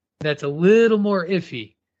that's a little more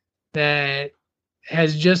iffy that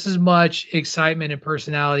has just as much excitement and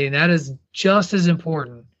personality, and that is just as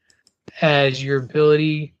important as your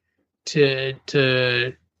ability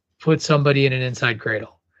to put somebody in an inside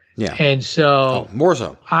cradle. Yeah. And so more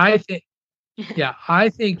so. I think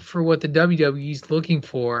for what the WWE is looking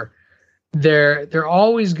for, they're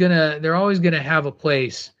always gonna have a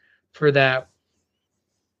place for that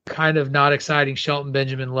kind of not exciting Shelton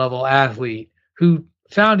Benjamin level athlete who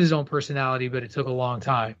found his own personality, but it took a long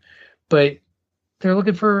time. But they're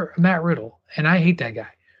looking for Matt Riddle, and I hate that guy.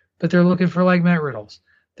 But they're looking for like Matt Riddles.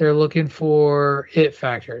 They're looking for it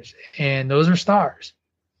factors, and those are stars.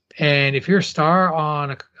 And if you're a star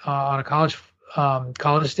on a college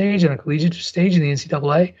college stage and a collegiate stage in the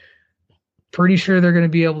NCAA, pretty sure they're going to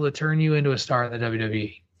be able to turn you into a star in the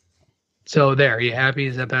WWE. So there, are you happy?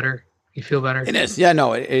 Is that better? You feel better? It is. Yeah,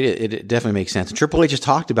 no, it definitely makes sense. And Triple H has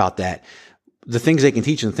talked about that, the things they can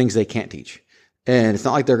teach and the things they can't teach. And it's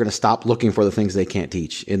not like they're going to stop looking for the things they can't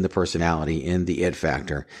teach in the personality, in the it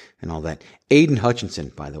factor, and all that. Aiden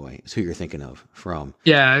Hutchinson, by the way, is who you're thinking of from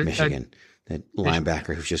Michigan, that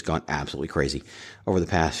linebacker who's just gone absolutely crazy over the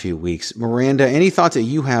past few weeks. Miranda, any thoughts that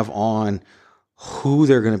you have on who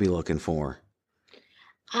they're going to be looking for?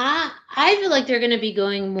 I feel like they're going to be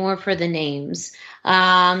going more for the names.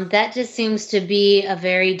 That just seems to be a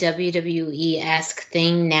very WWE-esque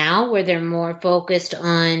thing now, where they're more focused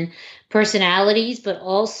on personalities, but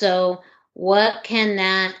also what can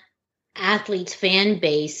that athlete's fan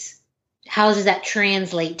base, how does that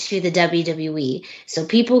translate to the WWE? So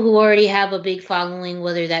people who already have a big following,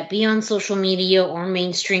 whether that be on social media or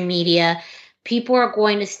mainstream media, people are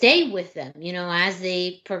going to stay with them, as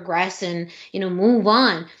they progress and, move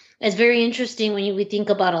on. It's very interesting when we think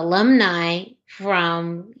about alumni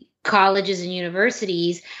from colleges and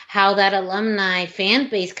universities, how that alumni fan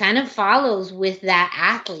base kind of follows with that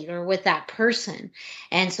athlete or with that person.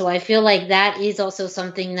 And so I feel like that is also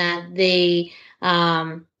something that they,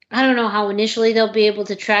 I don't know how initially they'll be able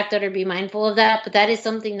to track that or be mindful of that, but that is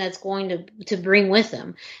something that's going to bring with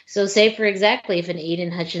them. So say for exactly if an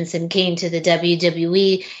Aiden Hutchinson came to the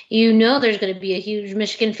WWE, there's going to be a huge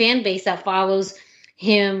Michigan fan base that follows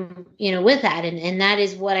him, with that. And that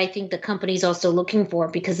is what I think the company's also looking for,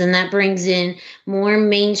 because then that brings in more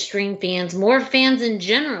mainstream fans, more fans in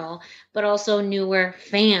general, but also newer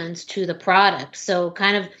fans to the product. So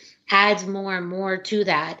kind of adds more and more to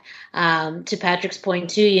that. To Patrick's point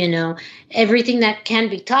too, everything that can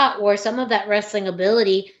be taught, or some of that wrestling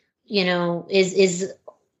ability, is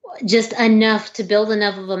just enough to build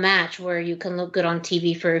enough of a match where you can look good on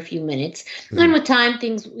TV for a few minutes. Mm-hmm. And with time,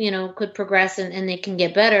 things, could progress and they can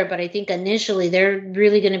get better. But I think initially they're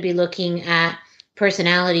really going to be looking at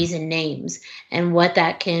personalities and names and what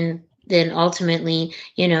that can then ultimately,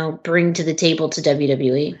 bring to the table to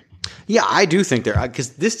WWE. Yeah, I do think because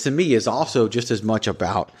this to me is also just as much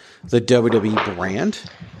about the WWE brand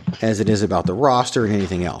as it is about the roster and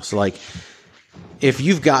anything else. Like, if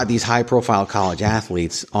you've got these high profile college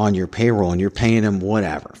athletes on your payroll and you're paying them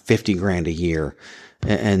whatever, $50,000 a year,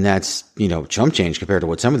 and that's, chump change compared to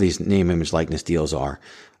what some of these name, image, likeness deals are.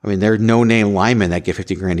 I mean, there are no name linemen that get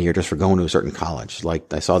 $50,000 a year just for going to a certain college.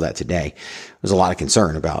 Like I saw that today. There's a lot of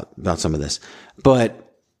concern about some of this, but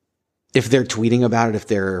if they're tweeting about it, if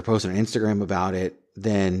they're posting on Instagram about it,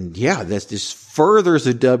 then yeah, this just furthers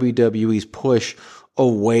the WWE's push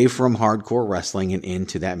away from hardcore wrestling and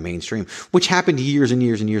into that mainstream, which happened years and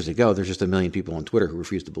years and years ago. There's just a million people on Twitter who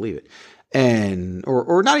refuse to believe it,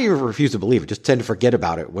 or not even refuse to believe it, just tend to forget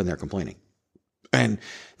about it when they're complaining. And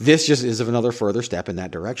this just is another further step in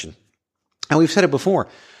that direction. And we've said it before.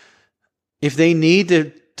 If they need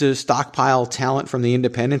to stockpile talent from the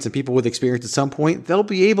independents and people with experience at some point, they'll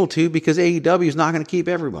be able to, because AEW is not going to keep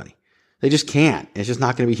everybody. They just can't. It's just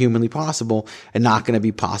not going to be humanly possible, and not going to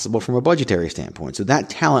be possible from a budgetary standpoint. So that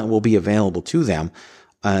talent will be available to them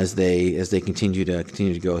as they continue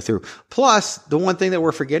to go through. Plus, the one thing that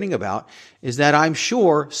we're forgetting about is that I'm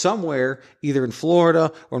sure somewhere, either in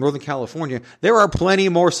Florida or Northern California, there are plenty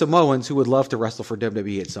more Samoans who would love to wrestle for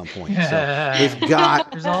WWE at some point. So they've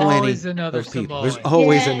got plenty of people. There's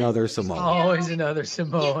always another Samoan. Always another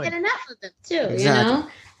Samoan. Can't get enough of them too.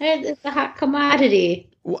 Exactly. It's a hot commodity.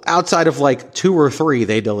 Outside of like 2 or 3,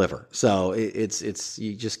 they deliver. So it's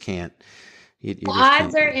you just can't.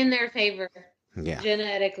 Odds are in their favor. Yeah.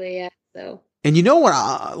 Genetically, yeah. So. And you know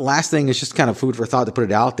what? Last thing is just kind of food for thought to put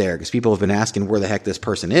it out there, because people have been asking where the heck this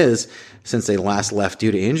person is since they last left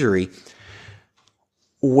due to injury.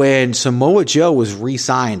 When Samoa Joe was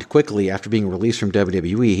re-signed quickly after being released from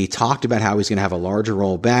WWE, he talked about how he's going to have a larger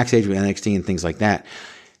role backstage with NXT and things like that.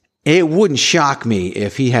 It wouldn't shock me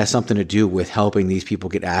if he has something to do with helping these people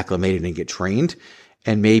get acclimated and get trained,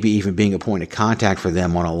 and maybe even being a point of contact for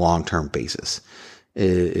them on a long-term basis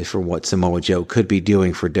for what Samoa Joe could be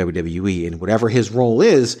doing for WWE and whatever his role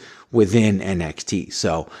is within NXT.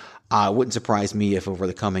 So it wouldn't surprise me if over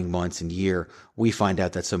the coming months and year, we find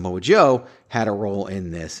out that Samoa Joe had a role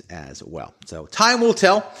in this as well. So time will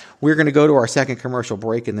tell. We're going to go to our second commercial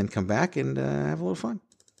break and then come back and have a little fun.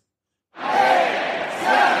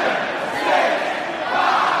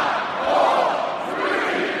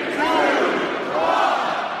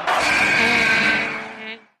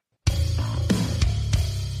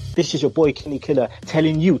 This is your boy Kenny Killer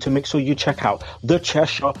telling you to make sure you check out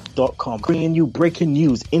thechairshot.com, bringing you breaking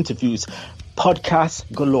news, interviews, podcasts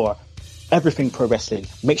galore. everything pro wrestling.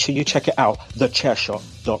 Make sure you check it out,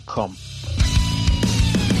 thechairshot.com.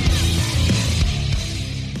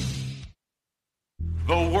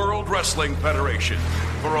 The World Wrestling Federation.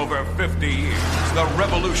 For over 50 years, the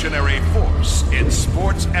revolutionary force in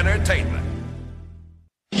sports entertainment.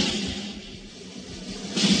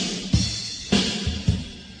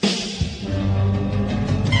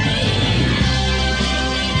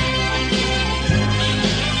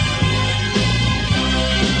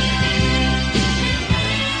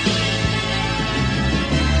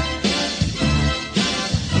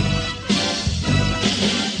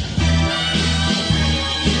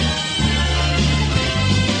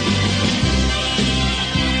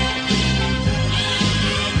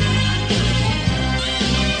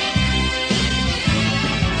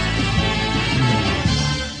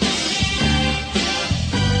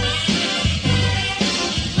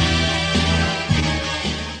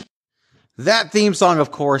 That theme song,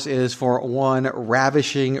 of course, is for one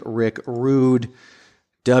ravishing Rick Rude,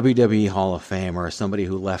 WWE Hall of Famer, somebody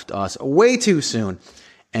who left us way too soon.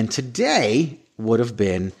 And today would have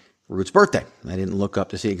been Rude's birthday. I didn't look up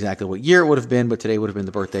to see exactly what year it would have been, but today would have been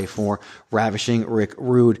the birthday for ravishing Rick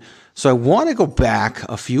Rude. So I want to go back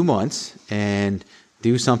a few months and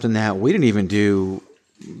do something that we didn't even do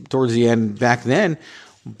towards the end back then.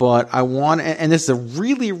 But I want, and this is a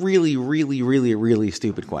really, really, really, really, really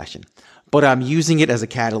stupid question. But I'm using it as a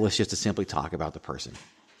catalyst just to simply talk about the person.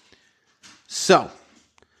 So,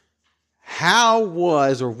 how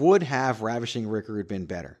was or would have Ravishing Rick Rude been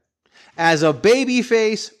better? As a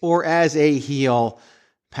babyface or as a heel?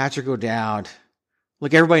 Patrick O'Dowd.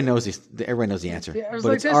 Look, everybody knows the answer. Yeah,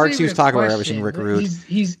 but it's our excuse to talk about Ravishing Rick Rude.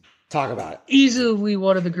 He's talk about it. Easily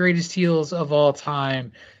one of the greatest heels of all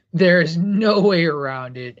time. There's no way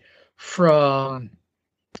around it. From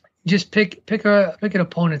just pick an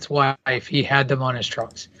opponent's wife. He had them on his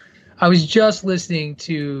trunks. I was just listening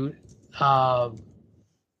to, I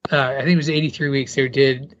think it was 83 Weeks. They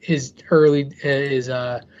did his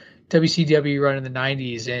WCW run in the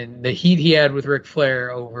 90s, and the heat he had with Ric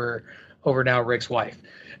Flair over now Rick's wife,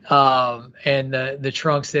 and the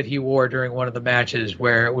trunks that he wore during one of the matches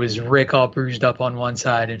where it was Rick all bruised up on one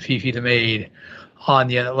side and Fifi the Maid on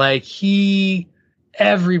the other. Like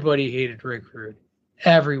everybody hated Rick Rude.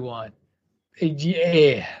 Everyone.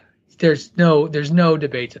 Yeah. There's no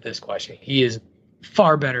debate to this question. He is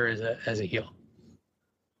far better as a heel.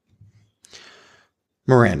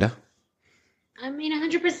 Miranda. I mean,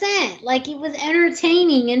 100%. Like, it was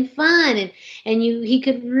entertaining and fun, and he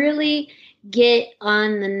could really get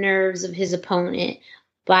on the nerves of his opponent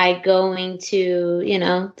by going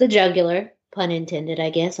to, the jugular, pun intended, I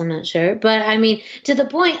guess. I'm not sure, but I mean, to the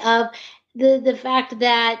point of the fact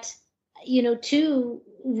that, two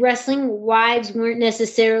wrestling wives weren't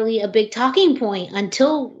necessarily a big talking point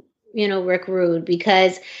until, Rick Rude,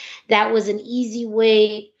 because that was an easy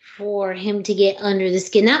way for him to get under the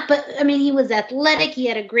skin. He was athletic. He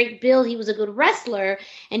had a great build. He was a good wrestler,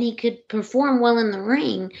 and he could perform well in the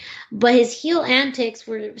ring. But his heel antics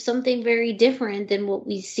were something very different than what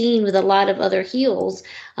we've seen with a lot of other heels,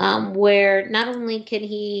 where not only can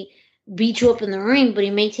he beat you up in the ring, but he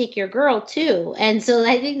may take your girl too. And so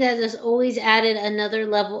I think that has always added another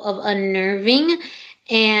level of unnerving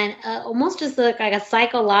and almost just like a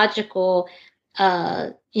psychological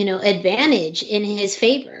advantage in his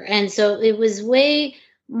favor. And so it was way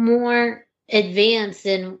more advanced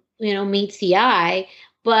than, meets the eye,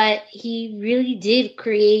 but he really did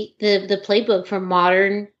create the playbook for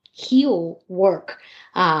modern heel work,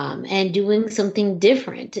 and doing something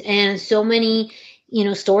different. And so many,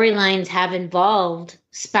 storylines have involved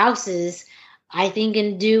spouses, I think,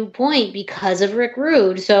 in due point because of Rick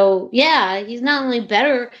Rude. So yeah, he's not only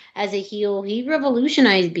better as a heel, he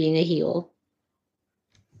revolutionized being a heel.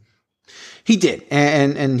 He did,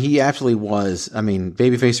 and he absolutely was. I mean,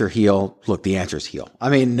 babyface or heel? Look, the answer is heel. I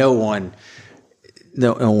mean, no one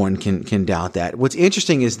can doubt that. What's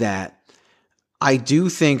interesting is that I do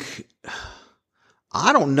think,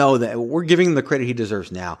 I don't know that we're giving him the credit he deserves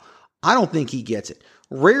now. I don't think he gets it.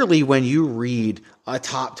 Rarely when you read a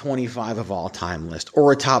top 25 of all time list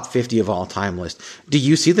or a top 50 of all time list, do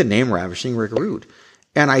you see the name Ravishing Rick Rude?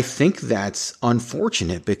 And I think that's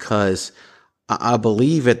unfortunate because I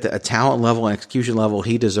believe at the talent level and execution level,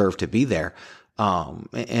 he deserved to be there.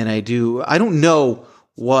 And I don't know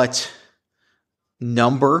what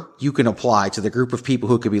number you can apply to the group of people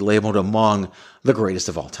who could be labeled among the greatest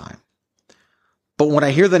of all time. But when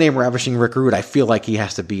I hear the name Ravishing Rick Rude, I feel like he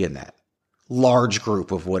has to be in that. large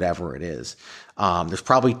group of whatever it is. There's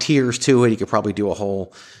probably tiers to it. You could probably do a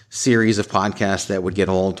whole series of podcasts that would get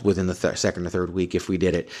old within the second or third week if we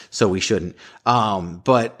did it. So we shouldn't.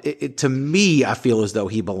 But to me, I feel as though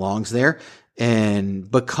he belongs there. And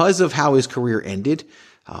because of how his career ended,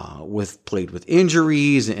 played with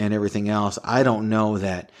injuries and everything else, I don't know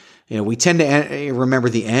that, we tend to remember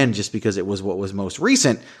the end just because it was what was most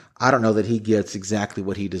recent. I don't know that he gets exactly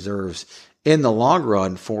what he deserves in the long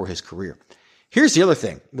run for his career. Here's the other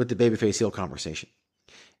thing with the babyface heel conversation.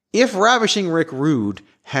 If Ravishing Rick Rude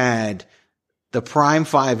had the prime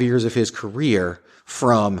 5 years of his career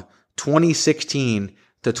from 2016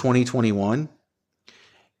 to 2021,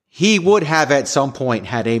 he would have at some point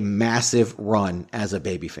had a massive run as a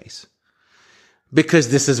babyface. Because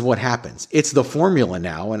this is what happens. It's the formula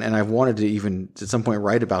now, and I've wanted to even at some point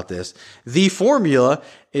write about this. The formula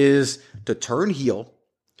is to turn heel,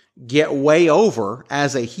 get way over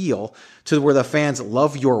as a heel to where the fans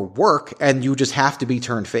love your work and you just have to be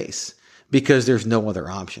turned face because there's no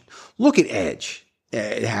other option. Look at Edge.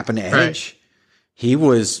 It happened to Edge. Right. He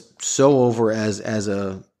was so over as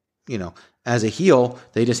a heel,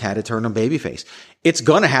 they just had to turn him babyface. It's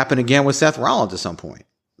going to happen again with Seth Rollins at some point.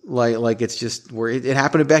 Like it's just where it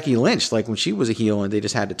happened to Becky Lynch, like when she was a heel and they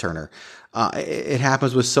just had to turn her. It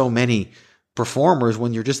happens with so many performers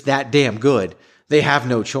when you're just that damn good. They have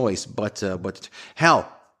no choice but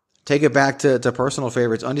hell, take it back to personal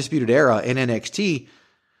favorites, Undisputed Era in NXT.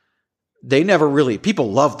 They never really,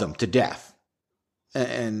 people loved them to death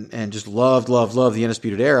and just loved the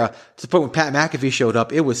Undisputed Era to the point when Pat McAfee showed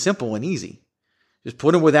up. It was simple and easy. Just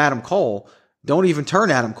put him with Adam Cole. Don't even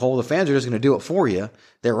turn Adam Cole. The fans are just going to do it for you.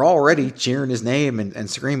 They're already cheering his name and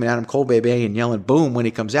screaming Adam Cole, baby, and yelling boom when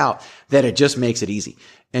he comes out. That it just makes it easy.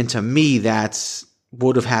 And to me, that's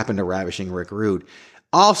would have happened to Ravishing Rick Rude.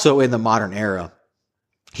 Also in the modern era,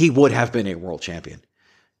 he would have been a world champion.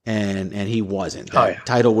 And he wasn't. That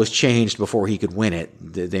title was changed before he could win it.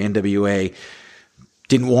 The NWA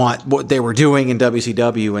didn't want what they were doing in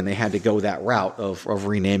WCW, and they had to go that route of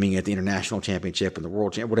renaming it the International Championship and the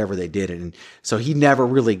World Championship, whatever they did. And so he never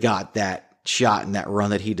really got that shot and that run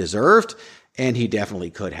that he deserved, and he definitely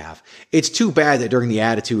could have. It's too bad that during the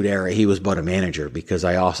Attitude Era, he was but a manager, because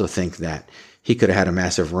I also think that he could have had a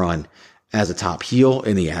massive run as a top heel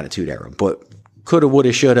in the Attitude Era. But coulda,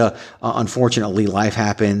 woulda, shoulda. Unfortunately, life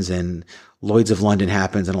happens, and Lloyd's of London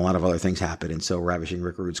happens, and a lot of other things happen. And so Ravishing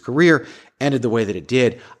Rick Rude's career ended the way that it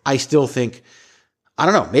did. I still think, I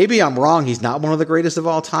don't know, maybe I'm wrong. He's not one of the greatest of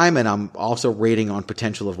all time, and I'm also rating on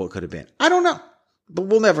potential of what could have been. I don't know, but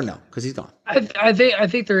we'll never know because he's gone. I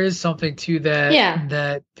think there is something to that,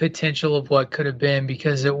 that potential of what could have been,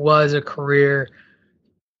 because it was a career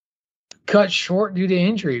cut short due to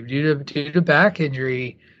injury, due to back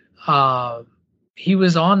injury. He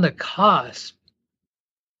was on the cusp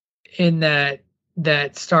in that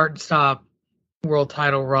start and stop world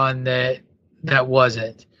title run that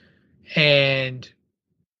wasn't. And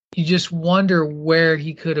you just wonder where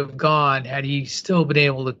he could have gone had he still been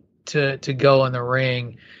able to go in the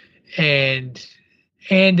ring and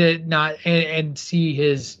see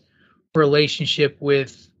his relationship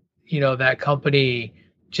with, that company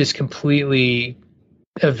just completely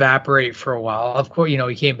evaporate for a while. Of course,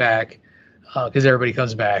 he came back because everybody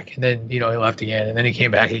comes back, and then, he left again, and then he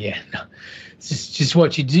came back again. It's just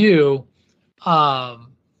what you do.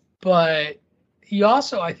 But he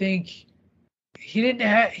also, I think he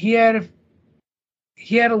had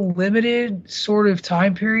a limited sort of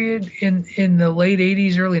time period in the late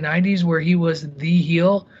 80s, early 90s where he was the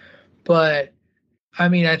heel. But I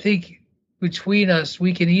mean, I think between us,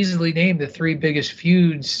 we can easily name the three biggest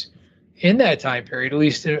feuds in that time period, at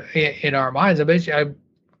least in our minds. I bet you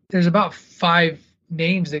there's about 5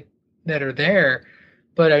 names that are there.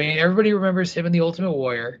 But I mean, everybody remembers him in the Ultimate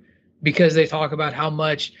Warrior because they talk about how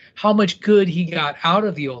much good he got out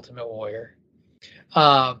of the Ultimate Warrior.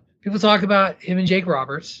 People talk about him and Jake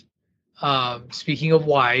Roberts, speaking of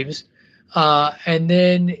wives. And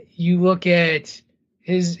then you look at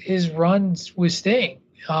his runs with Sting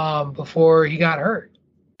before he got hurt.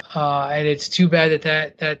 And it's too bad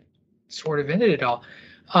that sort of ended it all.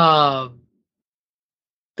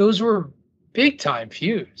 Those were big time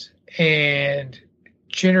feuds and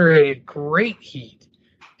generated great heat.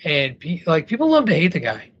 And people love to hate the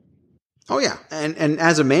guy. Oh yeah, and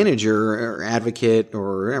as a manager or advocate,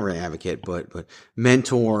 or not really advocate, but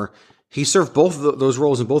mentor, he served both of those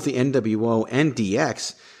roles in both the NWO and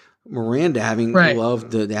DX. Miranda, having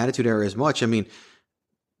loved the Attitude Era as much, I mean,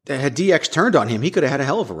 had DX turned on him, he could have had a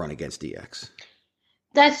hell of a run against DX.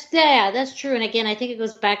 That's true. And again, I think it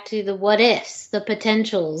goes back to the what ifs, the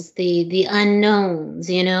potentials, the unknowns,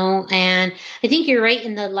 and I think you're right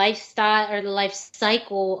in the lifestyle or the life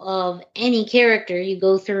cycle of any character. You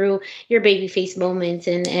go through your babyface moments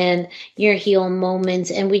and your heel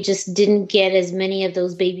moments, and we just didn't get as many of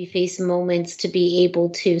those babyface moments to be able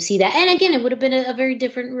to see that. And again, it would have been a very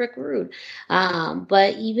different Rick Rude.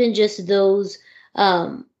 But even just those,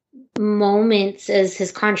 moments as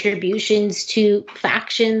his contributions to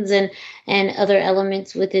factions and other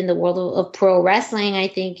elements within the world of pro wrestling, I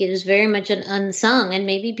think it is very much an unsung, and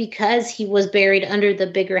maybe because he was buried under the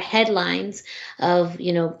bigger headlines of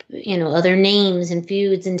other names and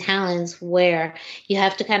feuds and talents, where you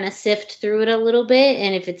have to kind of sift through it a little bit,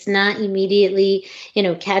 and if it's not immediately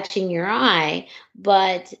catching your eye,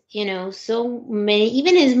 but so many,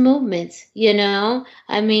 even his movements,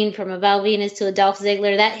 I mean, from a Val Venus to a Dolph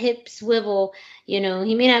Ziggler, that hip swivel, he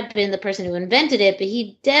may not have been the person who invented it, but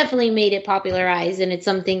he definitely made it popularized, and it's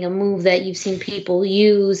a move that you've seen people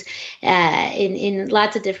use in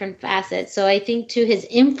lots of different facets. So I think too, his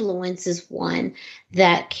influence is one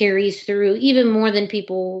that carries through even more than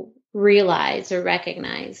people realize or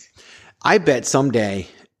recognize. I bet someday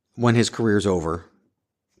when his career's over,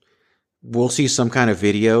 we'll see some kind of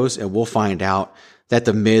videos and we'll find out that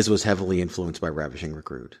The Miz was heavily influenced by Ravishing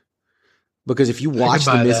Rick Rude. Because if you watch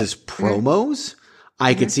The Miz's promos,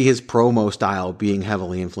 I could see his promo style being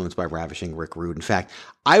heavily influenced by Ravishing Rick Rude. In fact,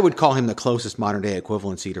 I would call him the closest modern day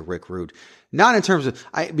equivalency to Rick Rude. Not in terms of,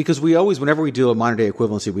 because we always, whenever we do a modern day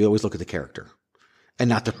equivalency, we always look at the character and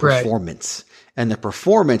not the performance. Right. And the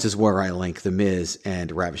performance is where I link The Miz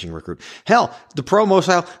and Ravishing Rick Rude. Hell, the promo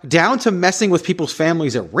style, down to messing with people's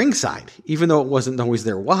families at ringside, even though it wasn't always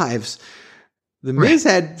their wives. The Miz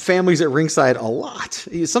had families at ringside a lot,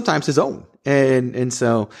 sometimes his own. And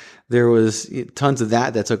so there was tons of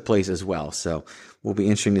that took place as well. So will be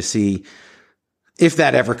interesting to see if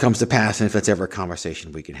that ever comes to pass and if that's ever a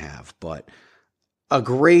conversation we can have. But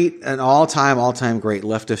an all-time great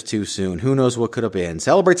left us too soon. Who knows what could have been.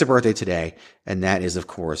 Celebrates a birthday today, and that is, of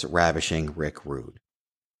course, Ravishing Rick Rude.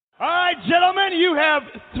 All right, gentlemen, you have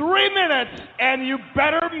 3 minutes, and you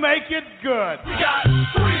better make it good. We got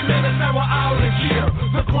 3 minutes and we're out of here.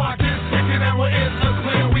 The clock is ticking and we're in the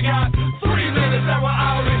clear. We got 3 minutes and we're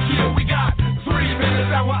out of here. We got 3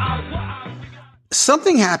 minutes and we're out.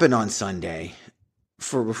 Something happened on Sunday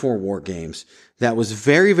before War Games that was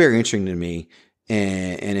very, very interesting to me.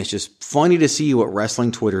 And it's just funny to see what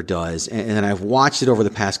wrestling Twitter does. And I've watched it over the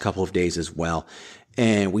past couple of days as well.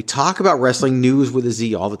 And we talk about wrestling news with a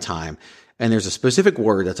Z all the time. And there's a specific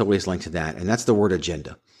word that's always linked to that. And that's the word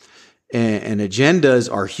agenda. And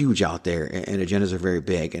agendas are huge out there, and agendas are very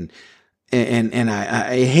big. And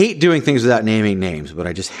I hate doing things without naming names, but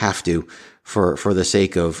I just have to for the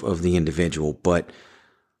sake of the individual. But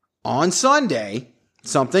on Sunday,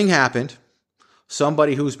 something happened.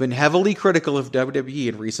 Somebody who's been heavily critical of WWE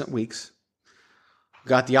in recent weeks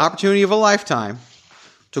got the opportunity of a lifetime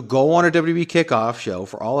to go on a WWE kickoff show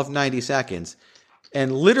for all of 90 seconds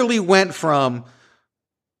and literally went from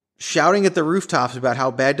shouting at the rooftops about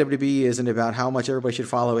how bad WWE is and about how much everybody should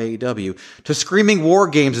follow AEW to screaming War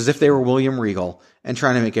Games as if they were William Regal and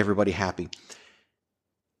trying to make everybody happy.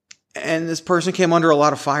 And this person came under a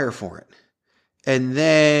lot of fire for it. And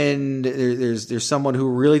then there's someone who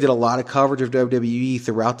really did a lot of coverage of WWE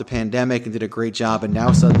throughout the pandemic and did a great job. And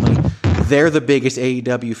now suddenly they're the biggest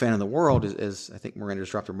AEW fan in the world, as I think Miranda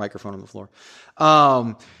just dropped her microphone on the floor.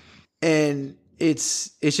 And it's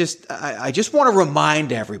just, I just want to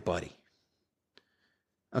remind everybody,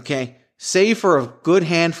 okay, save for a good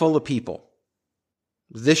handful of people,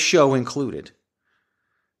 this show included,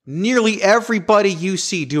 nearly everybody you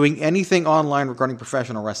see doing anything online regarding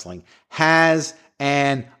professional wrestling has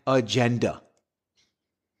an agenda.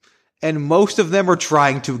 And most of them are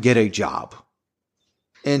trying to get a job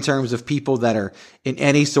in terms of people that are in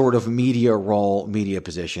any sort of media role, media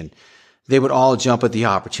position. They would all jump at the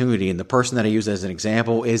opportunity. And the person that I use as an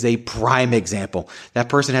example is a prime example. That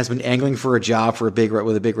person has been angling for a job with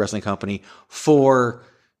a big wrestling company for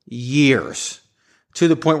years, to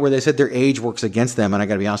the point where they said their age works against them. And I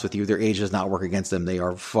got to be honest with you, their age does not work against them. They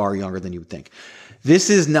are far younger than you would think. This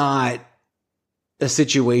is not a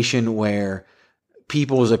situation where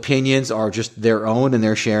people's opinions are just their own and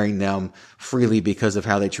they're sharing them freely because of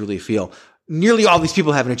how they truly feel. Nearly all these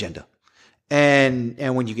people have an agenda.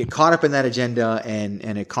 And when you get caught up in that agenda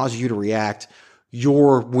and it causes you to react,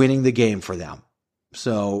 you're winning the game for them.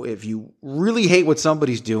 So if you really hate what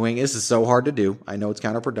somebody's doing, this is so hard to do. I know it's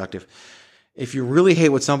counterproductive. If you really hate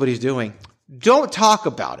what somebody's doing, don't talk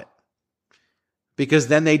about it, because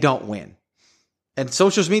then they don't win. And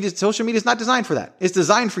social media is not designed for that. It's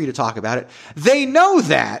designed for you to talk about it. They know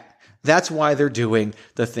that. That's why they're doing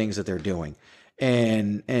the things that they're doing.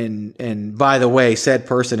 And by the way, said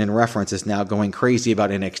person in reference is now going crazy about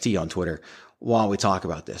NXT on Twitter while we talk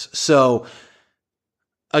about this. So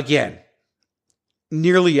again,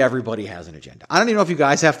 nearly everybody has an agenda. I don't even know if you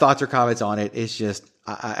guys have thoughts or comments on it. It's just,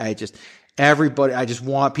 I just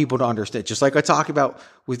want people to understand, just like I talk about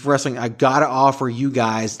with wrestling, I got to offer you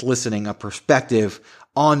guys listening a perspective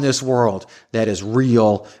on this world that is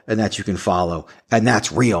real and that you can follow, and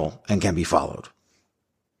that's real and can be followed.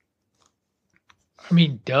 I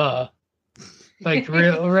mean, duh. Like,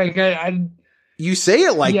 real, right? You say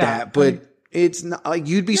it like that, but it's not like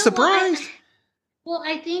you'd be surprised. Well,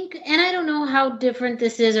 I think, and I don't know how different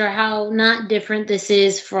this is or how not different this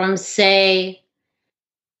is from, say,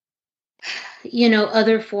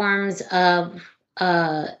 other forms of,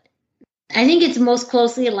 I think it's most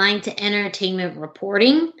closely aligned to entertainment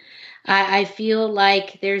reporting. I feel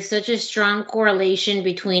like there's such a strong correlation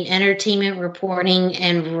between entertainment reporting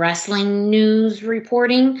and wrestling news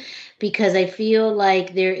reporting, because I feel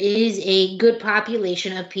like there is a good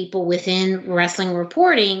population of people within wrestling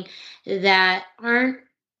reporting that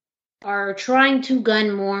are trying to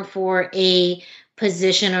gun more for a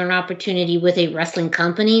position or an opportunity with a wrestling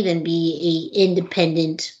company than be a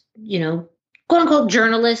independent, quote unquote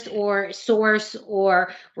journalist or source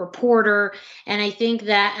or reporter. And I think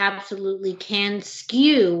that absolutely can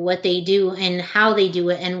skew what they do and how they do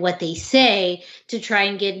it and what they say to try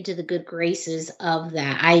and get into the good graces of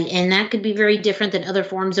that. And that could be very different than other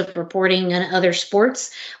forms of reporting in other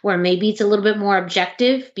sports, where maybe it's a little bit more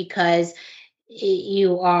objective because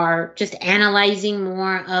you are just analyzing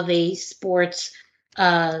more of a sports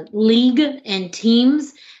league and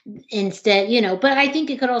teams instead, but I think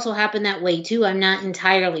it could also happen that way too. I'm not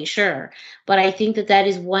entirely sure, but I think that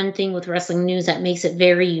is one thing with wrestling news that makes it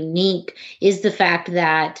very unique, is the fact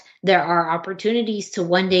that there are opportunities to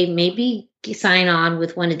one day maybe sign on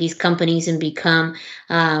with one of these companies and become,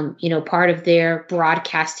 part of their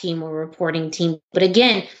broadcast team or reporting team. But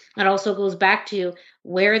again, it also goes back to,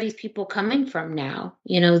 where are these people coming from now?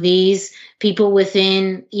 These people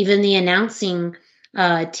within even the announcing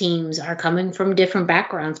teams are coming from different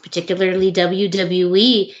backgrounds. Particularly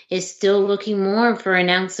WWE is still looking more for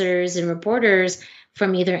announcers and reporters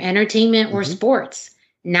from either entertainment or sports,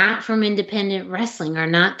 not from independent wrestling, or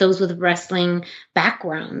not those with wrestling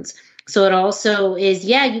backgrounds. So it also is,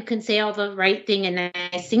 you can say all the right thing and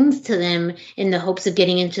nice things to them in the hopes of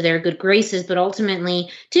getting into their good graces, but ultimately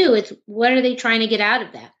too, it's what are they trying to get out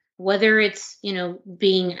of that? Whether it's,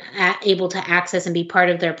 being able to access and be part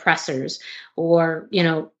of their pressers or,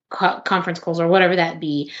 conference calls or whatever that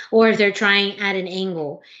be, or if they're trying at an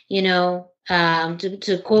angle,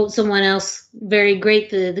 to quote someone else very great,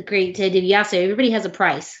 the great Ted DiBiase, everybody has a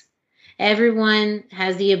price. Everyone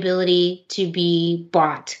has the ability to be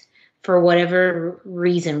bought for whatever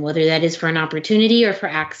reason, whether that is for an opportunity or for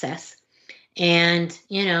access. And,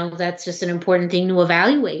 that's just an important thing to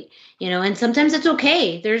evaluate, and sometimes it's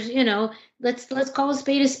okay. There's, let's call a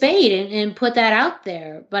spade and put that out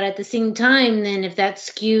there. But at the same time, then if that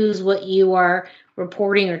skews what you are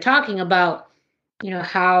reporting or talking about,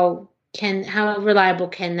 how reliable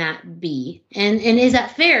can that be? And is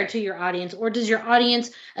that fair to your audience? Or does your audience,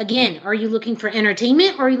 again, are you looking for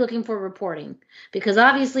entertainment or are you looking for reporting? Because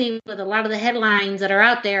obviously with a lot of the headlines that are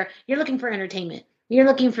out there, you're looking for entertainment. You're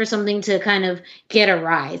looking for something to kind of get a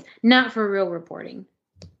rise, not for real reporting.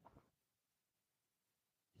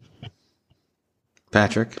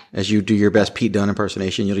 Patrick, as you do your best Pete Dunne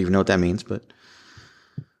impersonation, you don't even know what that means, but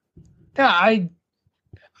yeah,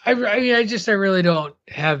 I really don't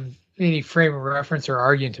have any frame of reference or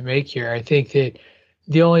argument to make here. I think that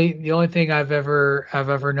the only thing I've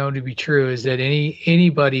ever known to be true is that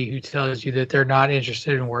anybody who tells you that they're not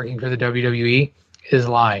interested in working for the WWE is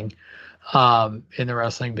lying. In the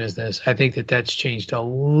wrestling business, I think that's changed a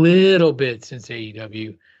little bit since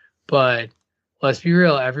AEW, but let's be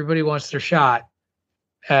real. Everybody wants their shot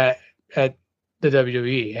at the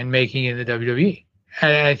WWE and making it in the WWE.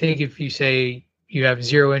 And I think if you say you have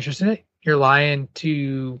zero interest in it, you're lying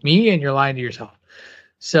to me and you're lying to yourself.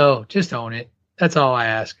 So just own it. That's all I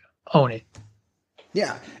ask. Own it.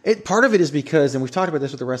 Yeah. Part of it is because, and we've talked about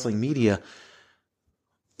this with the wrestling media,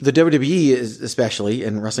 the WWE is, especially,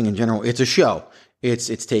 and wrestling in general, it's a show. It's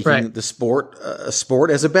taking the sport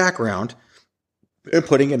as a background and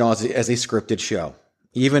putting it as a scripted show.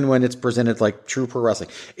 Even when it's presented like true pro wrestling.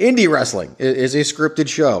 Indie wrestling is a scripted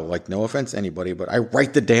show. Like, no offense to anybody, but I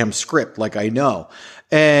write the damn script like I know.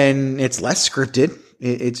 And it's less scripted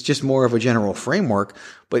It's just more of a general framework,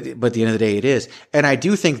 but at the end of the day, it is. And I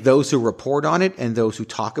do think those who report on it and those who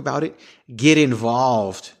talk about it get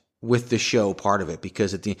involved with the show part of it,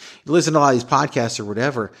 because you listen to a lot of these podcasts or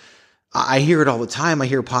whatever, I hear it all the time. I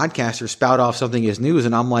hear podcasters spout off something as news,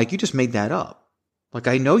 and I'm like, you just made that up. Like,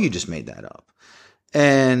 I know you just made that up.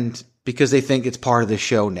 And because they think it's part of the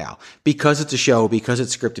show now. Because it's a show, because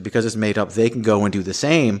it's scripted, because it's made up, they can go and do the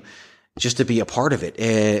same just to be a part of it.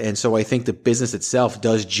 And so I think the business itself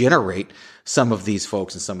does generate some of these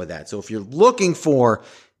folks and some of that. So if you're looking for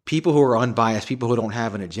people who are unbiased, people who don't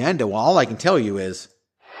have an agenda, well, all I can tell you is,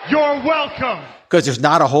 you're welcome. Because there's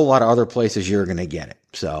not a whole lot of other places you're going to get it.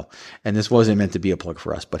 So, and this wasn't meant to be a plug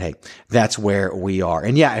for us, but hey, that's where we are.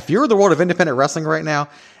 And yeah, if you're in the world of independent wrestling right now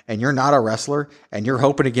and you're not a wrestler and you're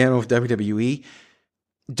hoping again with WWE,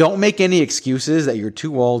 don't make any excuses that you're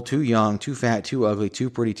too old, too young, too fat, too ugly, too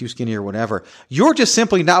pretty, too skinny, or whatever. You're just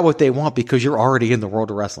simply not what they want because you're already in the world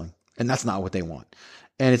of wrestling. And that's not what they want.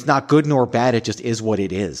 And it's not good nor bad. It just is what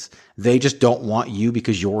it is. They just don't want you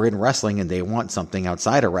because you're in wrestling, and they want something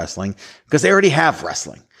outside of wrestling because they already have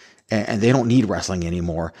wrestling, and they don't need wrestling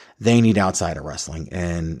anymore. They need outside of wrestling.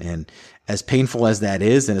 And as painful as that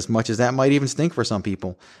is, and as much as that might even stink for some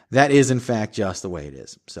people, that is in fact just the way it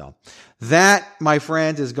is. So that, my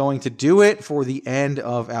friends, is going to do it for the end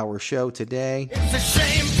of our show today. It's a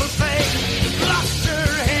shameful thing. You lost your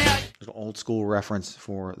head. An old school reference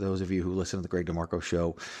for those of you who listen to the Greg DeMarco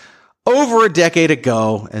show over a decade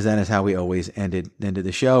ago, as that is how we always ended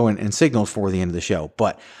the show and signaled for the end of the show.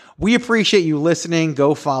 But we appreciate you listening.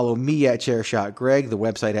 Go follow me at Chairshot Greg, the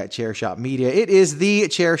website at Chairshot Media. It is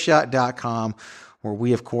thechairshot.com, where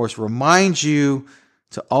we, of course, remind you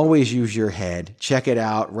to always use your head. Check it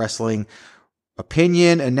out. Wrestling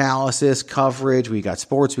opinion, analysis, coverage. We got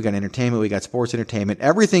sports, we got entertainment, we got sports entertainment,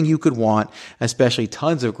 everything you could want, especially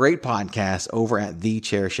tons of great podcasts over at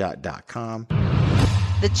thechairshot.com.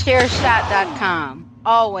 Thechairshot.com.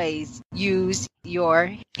 Always use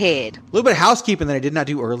your head. A little bit of housekeeping that I did not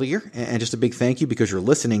do earlier, and just a big thank you because you're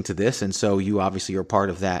listening to this, and so you obviously are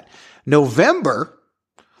part of that. November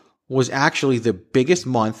was actually the biggest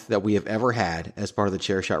month that we have ever had as part of the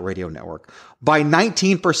Chairshot Radio Network, by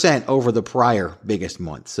 19% over the prior biggest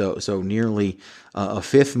month. So nearly a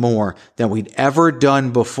fifth more than we'd ever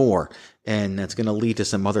done before. And that's going to lead to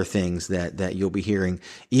some other things that you'll be hearing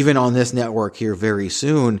even on this network here very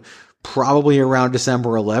soon. Probably around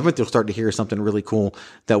December 11th, you'll start to hear something really cool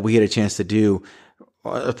that we had a chance to do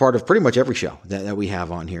as part of pretty much every show that we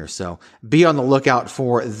have on here. So be on the lookout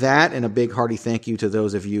for that. And a big hearty thank you to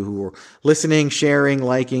those of you who are listening, sharing,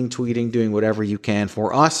 liking, tweeting, doing whatever you can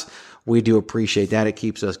for us. We do appreciate that. It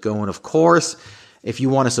keeps us going. Of course, if you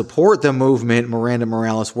want to support the movement, Miranda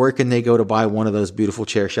Morales, where can they go to buy one of those beautiful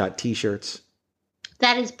Chairshot t-shirts?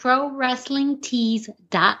 That is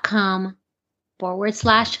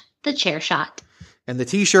prowrestlingtees.com/thechairshot. And the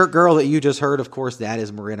t-shirt girl that you just heard, of course, that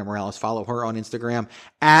is Miranda Morales. Follow her on Instagram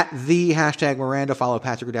at the hashtag Miranda. Follow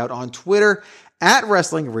Patrick O'Dowd on Twitter at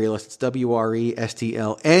Wrestling Realist. It's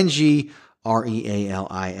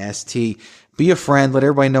WRESTLNGREALIST. Be a friend. Let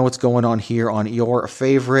everybody know what's going on here on your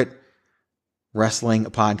favorite wrestling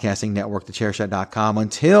podcasting network, thechairshot.com.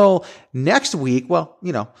 Until next week, well,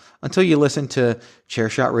 until you listen to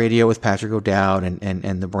Chairshot Radio with Patrick O'Dowd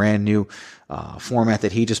and the brand new format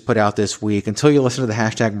that he just put out this week, until you listen to the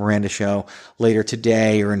hashtag Miranda Show later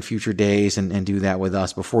today or in future days and do that with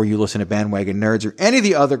us before you listen to Bandwagon Nerds or any of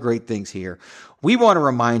the other great things here, we want to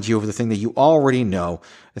remind you of the thing that you already know,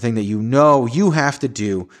 the thing that you know you have to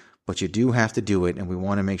do, but you do have to do it, and we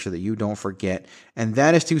want to make sure that you don't forget, and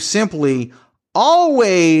that is to simply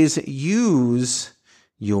always use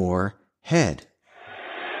your head.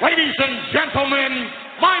 Ladies and gentlemen,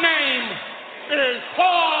 my name is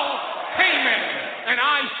Paul Heyman, and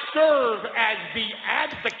I serve as the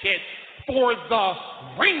advocate for the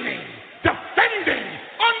reigning, defending,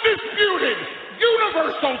 undisputed,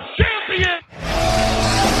 Universal Champion.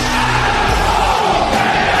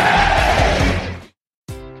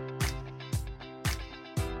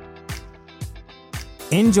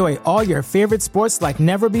 Enjoy all your favorite sports like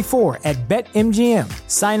never before at BetMGM.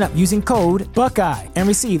 Sign up using code Buckeye and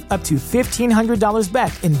receive up to $1,500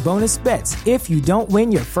 back in bonus bets if you don't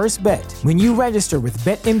win your first bet. When you register with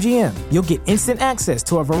BetMGM, you'll get instant access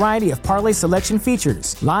to a variety of parlay selection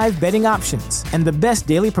features, live betting options, and the best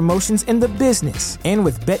daily promotions in the business. And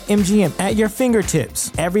with BetMGM at your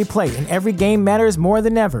fingertips, every play and every game matters more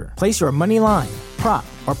than ever. Place your money line, prop,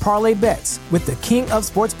 or parlay bets with the king of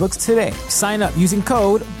sportsbooks today. Sign up using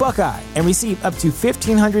code Buckeye and receive up to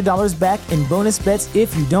 $1,500 back in bonus bets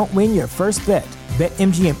if you don't win your first bet.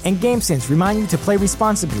 BetMGM and GameSense remind you to play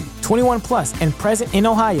responsibly. 21 plus and present in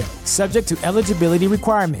Ohio, subject to eligibility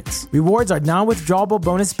requirements. Rewards are non-withdrawable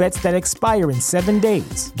bonus bets that expire in 7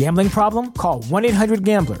 days. Gambling problem? Call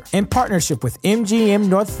 1-800-GAMBLER. In partnership with MGM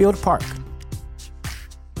Northfield Park.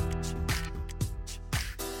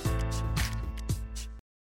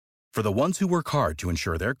 For the ones who work hard to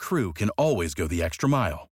ensure their crew can always go the extra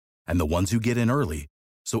mile, and the ones who get in early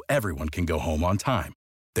so everyone can go home on time,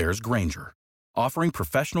 there's Grainger, offering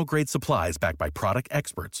professional-grade supplies backed by product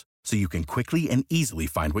experts so you can quickly and easily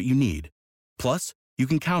find what you need. Plus, you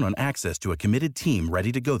can count on access to a committed team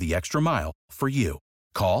ready to go the extra mile for you.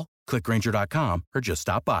 Call, click Grainger.com, or just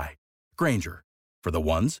stop by. Grainger, for the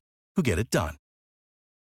ones who get it done.